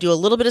stuff. Like I do a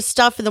little bit of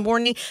stuff in the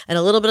morning and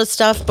a little bit of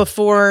stuff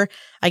before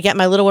I get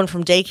my little one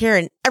from daycare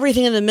and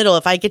everything in the middle.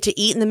 If I get to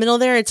eat in the middle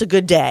there, it's a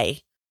good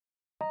day.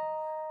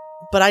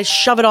 But I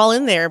shove it all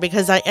in there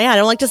because I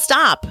don't like to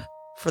stop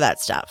for that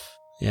stuff.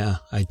 Yeah,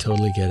 I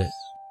totally get it.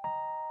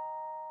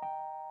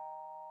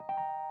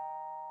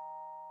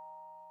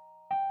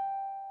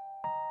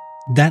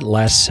 That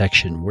last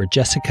section where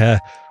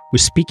Jessica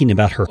was speaking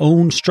about her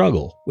own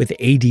struggle with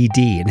ADD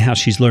and how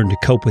she's learned to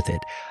cope with it,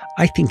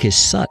 I think is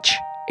such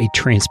a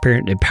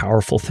transparent and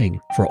powerful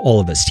thing for all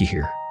of us to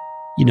hear.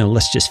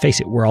 Let's just face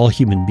it, we're all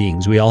human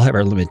beings. We all have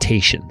our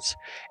limitations,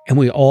 and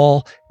we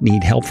all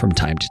need help from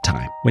time to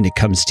time when it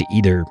comes to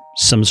either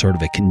some sort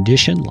of a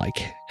condition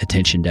like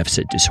attention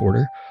deficit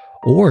disorder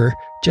or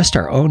just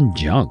our own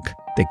junk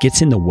that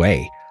gets in the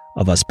way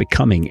of us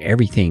becoming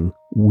everything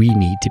we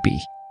need to be.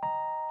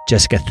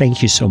 Jessica,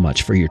 thank you so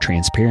much for your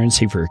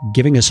transparency, for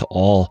giving us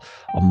all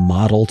a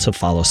model to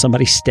follow,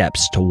 somebody's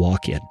steps to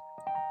walk in.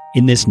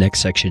 In this next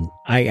section,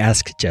 I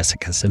ask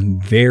Jessica some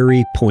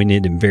very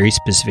pointed and very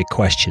specific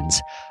questions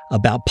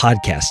about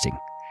podcasting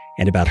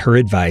and about her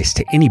advice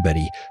to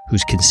anybody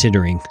who's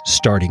considering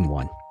starting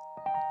one.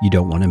 You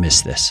don't want to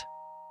miss this.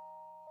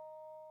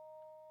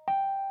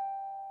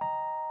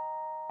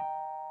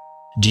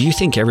 Do you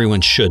think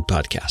everyone should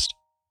podcast?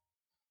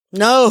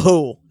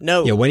 No.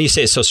 Yeah, when do you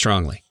say it so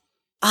strongly?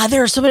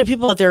 There are so many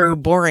people out there who are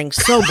boring,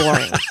 so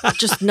boring.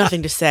 Just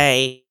nothing to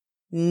say.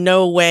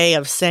 No way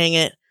of saying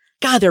it.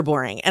 God, they're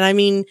boring. And I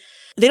mean,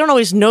 they don't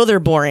always know they're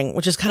boring,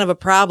 which is kind of a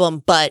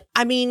problem. But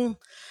I mean,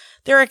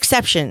 there are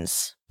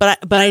exceptions. But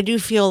I do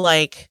feel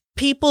like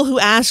people who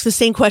ask the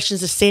same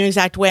questions the same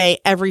exact way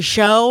every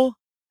show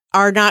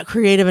are not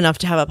creative enough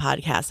to have a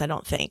podcast, I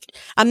don't think.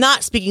 I'm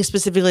not speaking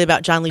specifically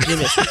about John Lee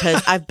Dumas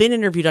because I've been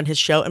interviewed on his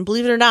show, and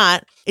believe it or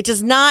not, it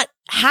does not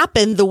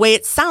happen the way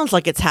it sounds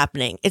like it's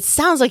happening. It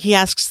sounds like he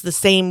asks the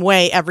same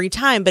way every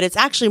time, but it's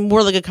actually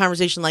more like a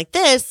conversation like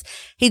this.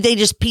 They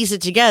just piece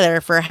it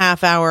together for a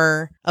half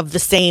hour of the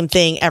same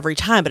thing every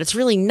time, but it's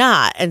really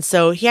not. And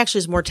so he actually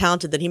is more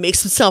talented than he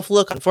makes himself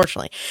look,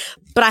 unfortunately.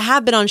 But I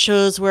have been on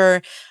shows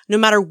where no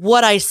matter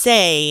what I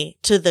say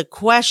to the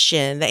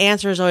question, the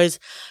answer is always,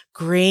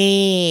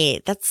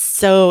 great. That's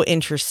so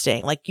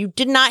interesting. Like, you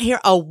did not hear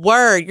a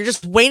word. You're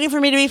just waiting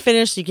for me to be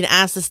finished so you can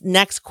ask this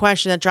next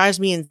question. That drives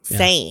me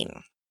insane.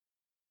 Yeah.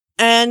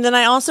 And then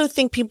I also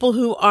think people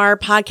who are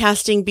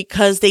podcasting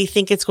because they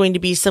think it's going to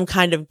be some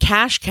kind of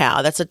cash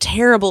cow, that's a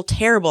terrible,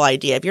 terrible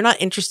idea. If you're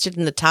not interested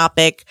in the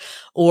topic,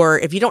 or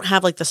if you don't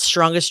have like the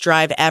strongest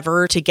drive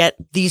ever to get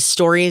these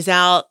stories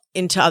out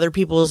into other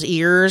people's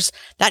ears,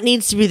 that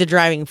needs to be the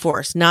driving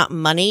force, not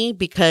money,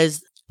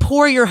 because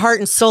pour your heart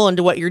and soul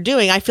into what you're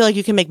doing. I feel like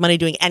you can make money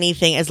doing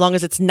anything as long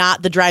as it's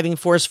not the driving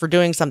force for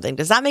doing something.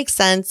 Does that make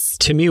sense?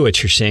 To me,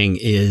 what you're saying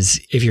is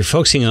if you're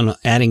focusing on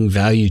adding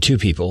value to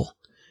people,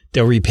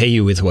 they'll repay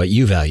you with what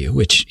you value,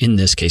 which in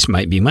this case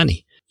might be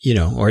money,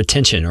 or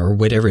attention or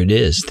whatever it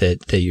is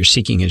that you're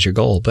seeking as your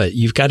goal. But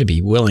you've got to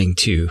be willing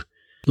to,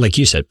 like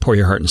you said, pour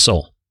your heart and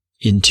soul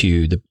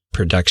into the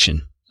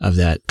production of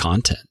that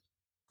content.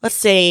 Let's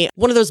say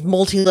one of those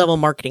multi-level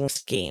marketing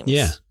schemes.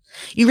 Yeah.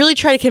 You really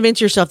try to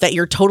convince yourself that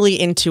you're totally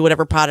into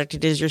whatever product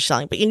it is you're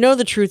selling. But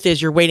the truth is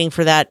you're waiting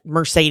for that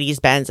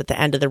Mercedes-Benz at the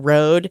end of the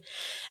road.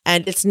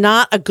 And it's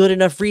not a good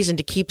enough reason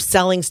to keep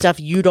selling stuff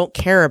you don't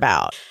care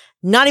about.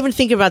 Not even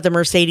think about the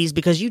Mercedes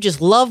because you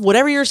just love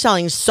whatever you're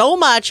selling so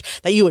much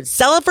that you would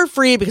sell it for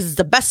free because it's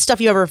the best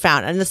stuff you ever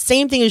found. And the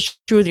same thing is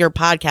true with your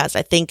podcast.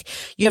 I think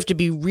you have to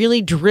be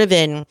really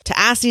driven to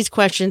ask these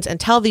questions and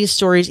tell these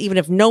stories, even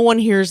if no one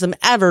hears them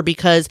ever,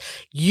 because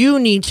you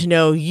need to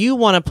know, you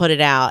want to put it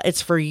out.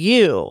 It's for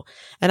you.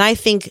 And I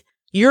think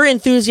your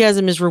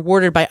enthusiasm is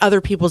rewarded by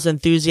other people's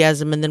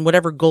enthusiasm. And then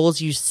whatever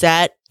goals you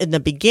set in the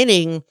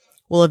beginning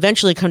will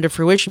eventually come to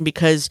fruition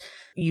because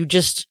you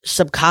just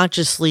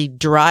subconsciously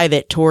drive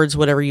it towards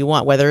whatever you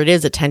want, whether it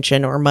is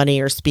attention or money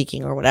or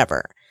speaking or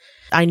whatever.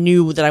 I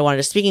knew that I wanted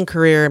a speaking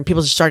career and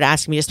people just started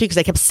asking me to speak because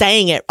I kept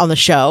saying it on the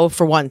show,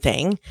 for one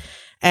thing.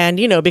 And,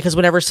 because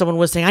whenever someone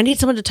was saying, I need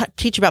someone to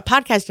teach about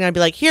podcasting, I'd be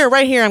like,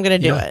 right here, I'm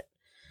going to do it.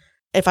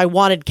 If I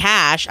wanted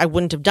cash, I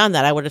wouldn't have done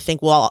that. I would have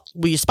think, well,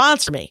 will you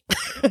sponsor me?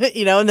 And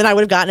then I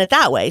would have gotten it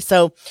that way.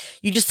 So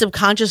you just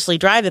subconsciously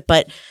drive it.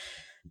 But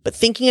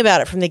thinking about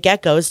it from the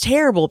get-go is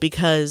terrible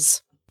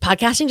because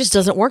podcasting just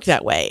doesn't work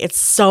that way. It's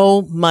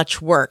so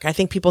much work. I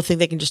think people think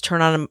they can just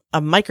turn on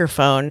a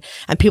microphone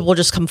and people will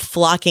just come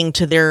flocking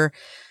to their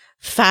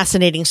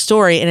fascinating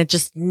story. And it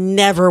just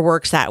never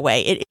works that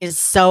way. It is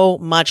so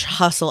much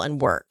hustle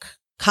and work,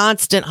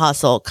 constant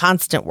hustle,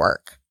 constant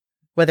work,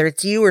 whether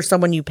it's you or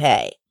someone you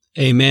pay.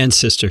 Amen,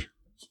 sister.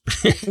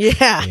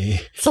 Yeah.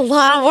 It's a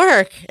lot of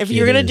work. If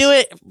you're going to do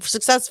it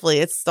successfully,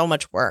 it's so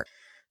much work.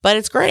 But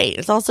it's great.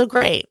 It's also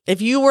great.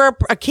 If you were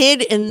a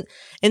kid in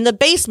the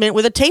basement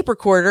with a tape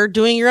recorder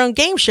doing your own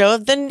game show,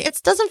 then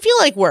it doesn't feel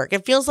like work.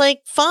 It feels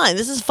like fun.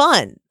 This is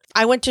fun.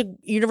 I went to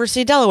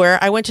University of Delaware.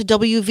 I went to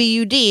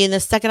WVUD. And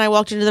the second I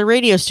walked into the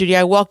radio studio,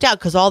 I walked out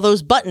because all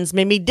those buttons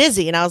made me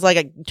dizzy. And I was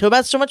like, too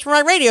bad so much for my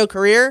radio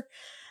career.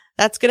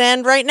 That's going to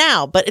end right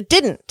now. But it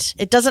didn't.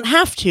 It doesn't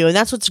have to. And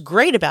that's what's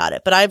great about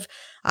it. But I've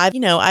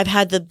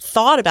had the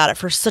thought about it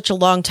for such a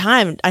long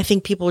time. I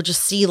think people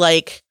just see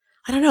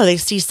they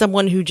see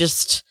someone who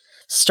just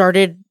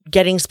started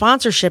getting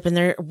sponsorship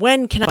and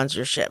when can I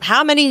sponsorship?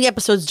 How many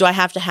episodes do I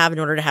have to have in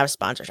order to have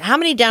sponsorship? How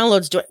many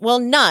downloads well,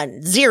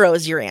 none. 0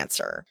 is your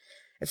answer.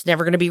 It's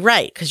never going to be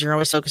right because you're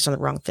always focused on the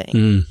wrong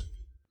thing.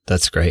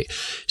 That's great.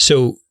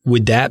 So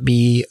would that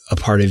be a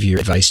part of your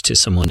advice to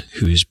someone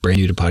who's brand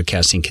new to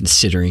podcasting,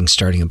 considering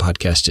starting a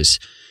podcast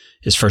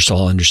is first of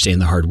all, understand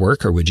the hard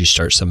work, or would you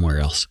start somewhere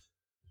else?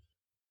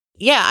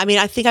 Yeah.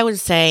 I think I would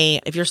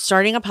say if you're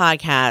starting a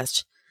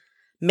podcast,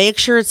 make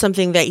sure it's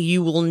something that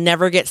you will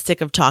never get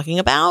sick of talking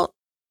about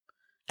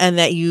and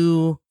that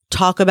you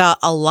talk about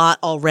a lot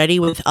already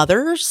with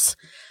others.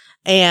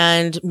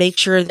 And make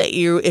sure that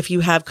if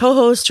you have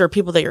co-hosts or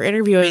people that you're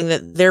interviewing,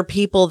 that they're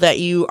people that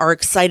you are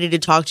excited to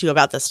talk to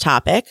about this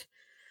topic.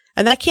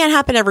 And that can't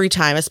happen every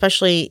time,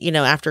 especially,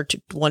 after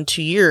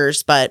 2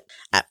 years. But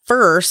at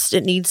first,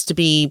 it needs to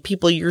be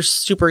people you're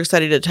super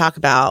excited to talk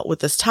about with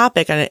this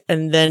topic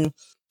and then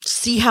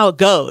see how it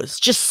goes.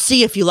 Just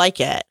see if you like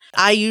it.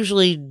 I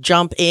usually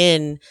jump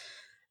in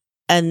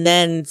and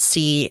then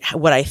see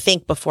what I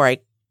think before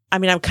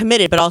I'm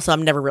committed, but also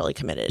I'm never really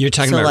committed. You're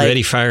talking about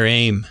ready, fire,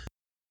 aim.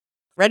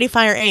 Ready,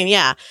 fire, aim.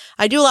 Yeah.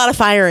 I do a lot of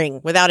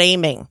firing without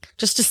aiming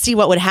just to see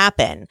what would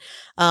happen.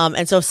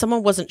 And so if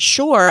someone wasn't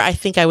sure, I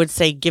think I would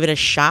say give it a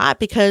shot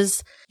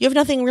because you have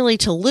nothing really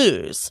to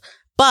lose.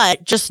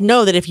 But just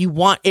know that if you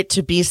want it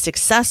to be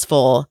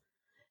successful,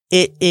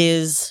 it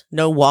is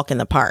no walk in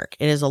the park.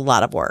 It is a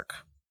lot of work.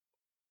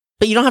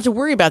 But you don't have to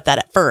worry about that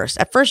at first.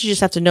 At first, you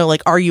just have to know,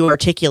 like, are you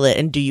articulate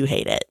and do you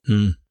hate it?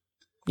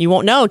 You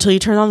won't know until you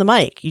turn on the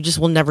mic. You just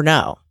will never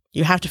know.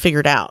 You have to figure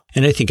it out.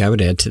 And I think I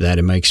would add to that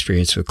in my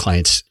experience with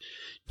clients,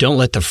 don't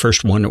let the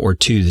first one or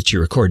two that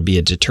you record be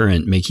a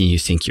deterrent making you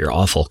think you're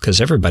awful, because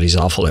everybody's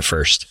awful at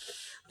first.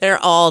 They're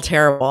all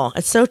terrible.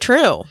 It's so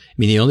true. I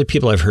mean, the only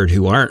people I've heard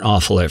who aren't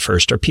awful at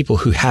first are people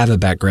who have a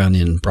background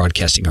in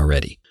broadcasting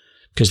already,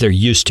 because they're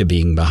used to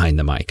being behind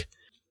the mic.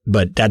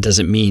 But that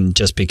doesn't mean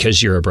just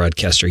because you're a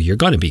broadcaster, you're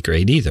going to be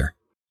great either.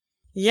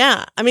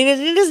 Yeah. I mean, it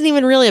isn't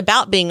even really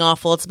about being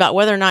awful. It's about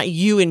whether or not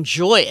you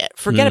enjoy it.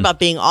 Forget about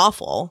being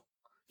awful.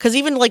 Because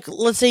even like,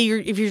 let's say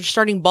if you're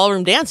starting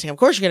ballroom dancing, of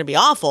course you're going to be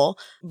awful,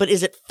 but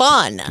is it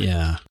fun?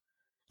 Yeah.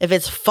 If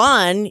it's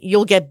fun,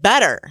 you'll get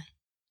better.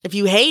 If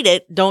you hate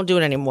it, don't do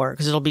it anymore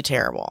because it'll be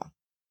terrible.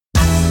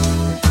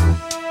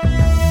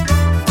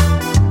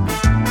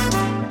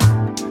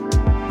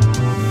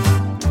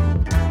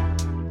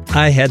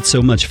 I had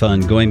so much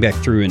fun going back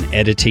through and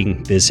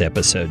editing this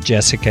episode.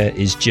 Jessica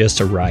is just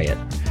a riot.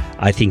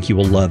 I think you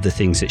will love the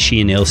things that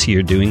she and Elsie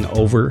are doing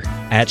over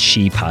at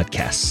She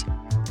Podcasts.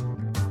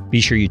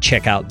 Be sure you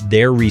check out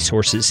their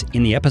resources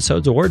in the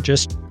episodes or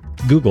just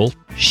Google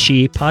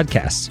She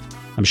Podcasts.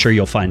 I'm sure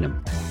you'll find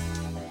them.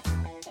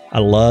 I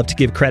love to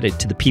give credit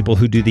to the people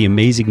who do the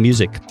amazing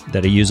music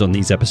that I use on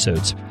these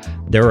episodes.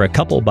 There are a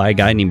couple by a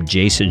guy named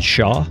Jason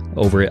Shaw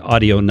over at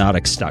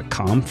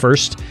audionautics.com.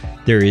 First,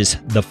 there is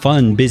the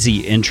fun,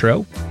 busy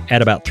intro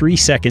at about 3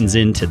 seconds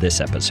into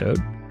this episode,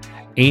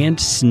 and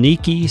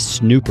Sneaky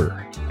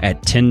Snooper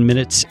at 10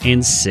 minutes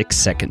and 6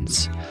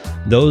 seconds.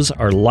 Those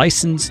are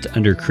licensed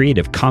under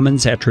Creative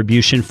Commons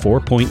Attribution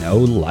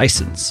 4.0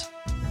 license.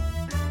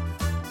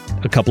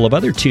 A couple of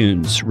other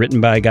tunes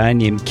written by a guy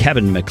named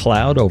Kevin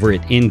MacLeod over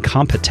at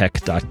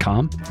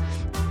Incompetech.com.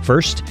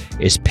 First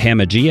is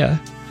Pamagia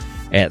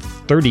at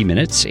 30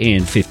 minutes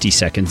and 50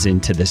 seconds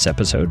into this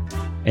episode.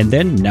 And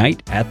then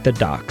Night at the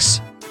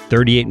Docks,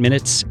 38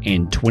 minutes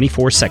and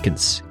 24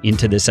 seconds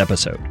into this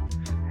episode.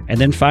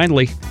 And then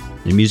finally,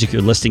 the music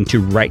you're listening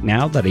to right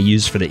now that I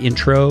use for the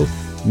intro,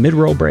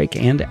 mid-roll break,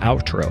 and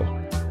outro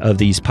of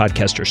these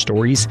podcaster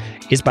stories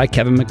is by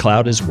Kevin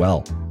MacLeod as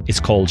well. It's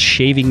called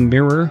Shaving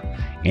Mirror,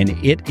 and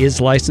it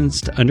is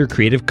licensed under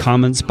Creative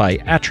Commons by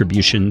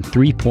Attribution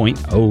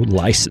 3.0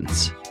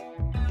 license.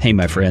 Hey,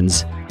 my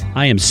friends,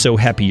 I am so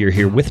happy you're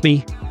here with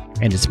me,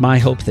 and it's my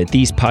hope that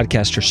these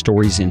podcaster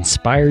stories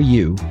inspire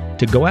you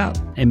to go out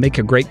and make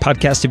a great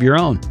podcast of your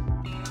own.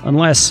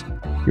 Unless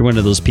you're one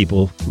of those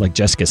people, like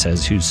Jessica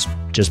says, who's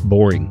just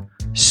boring.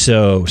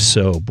 So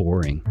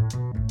boring.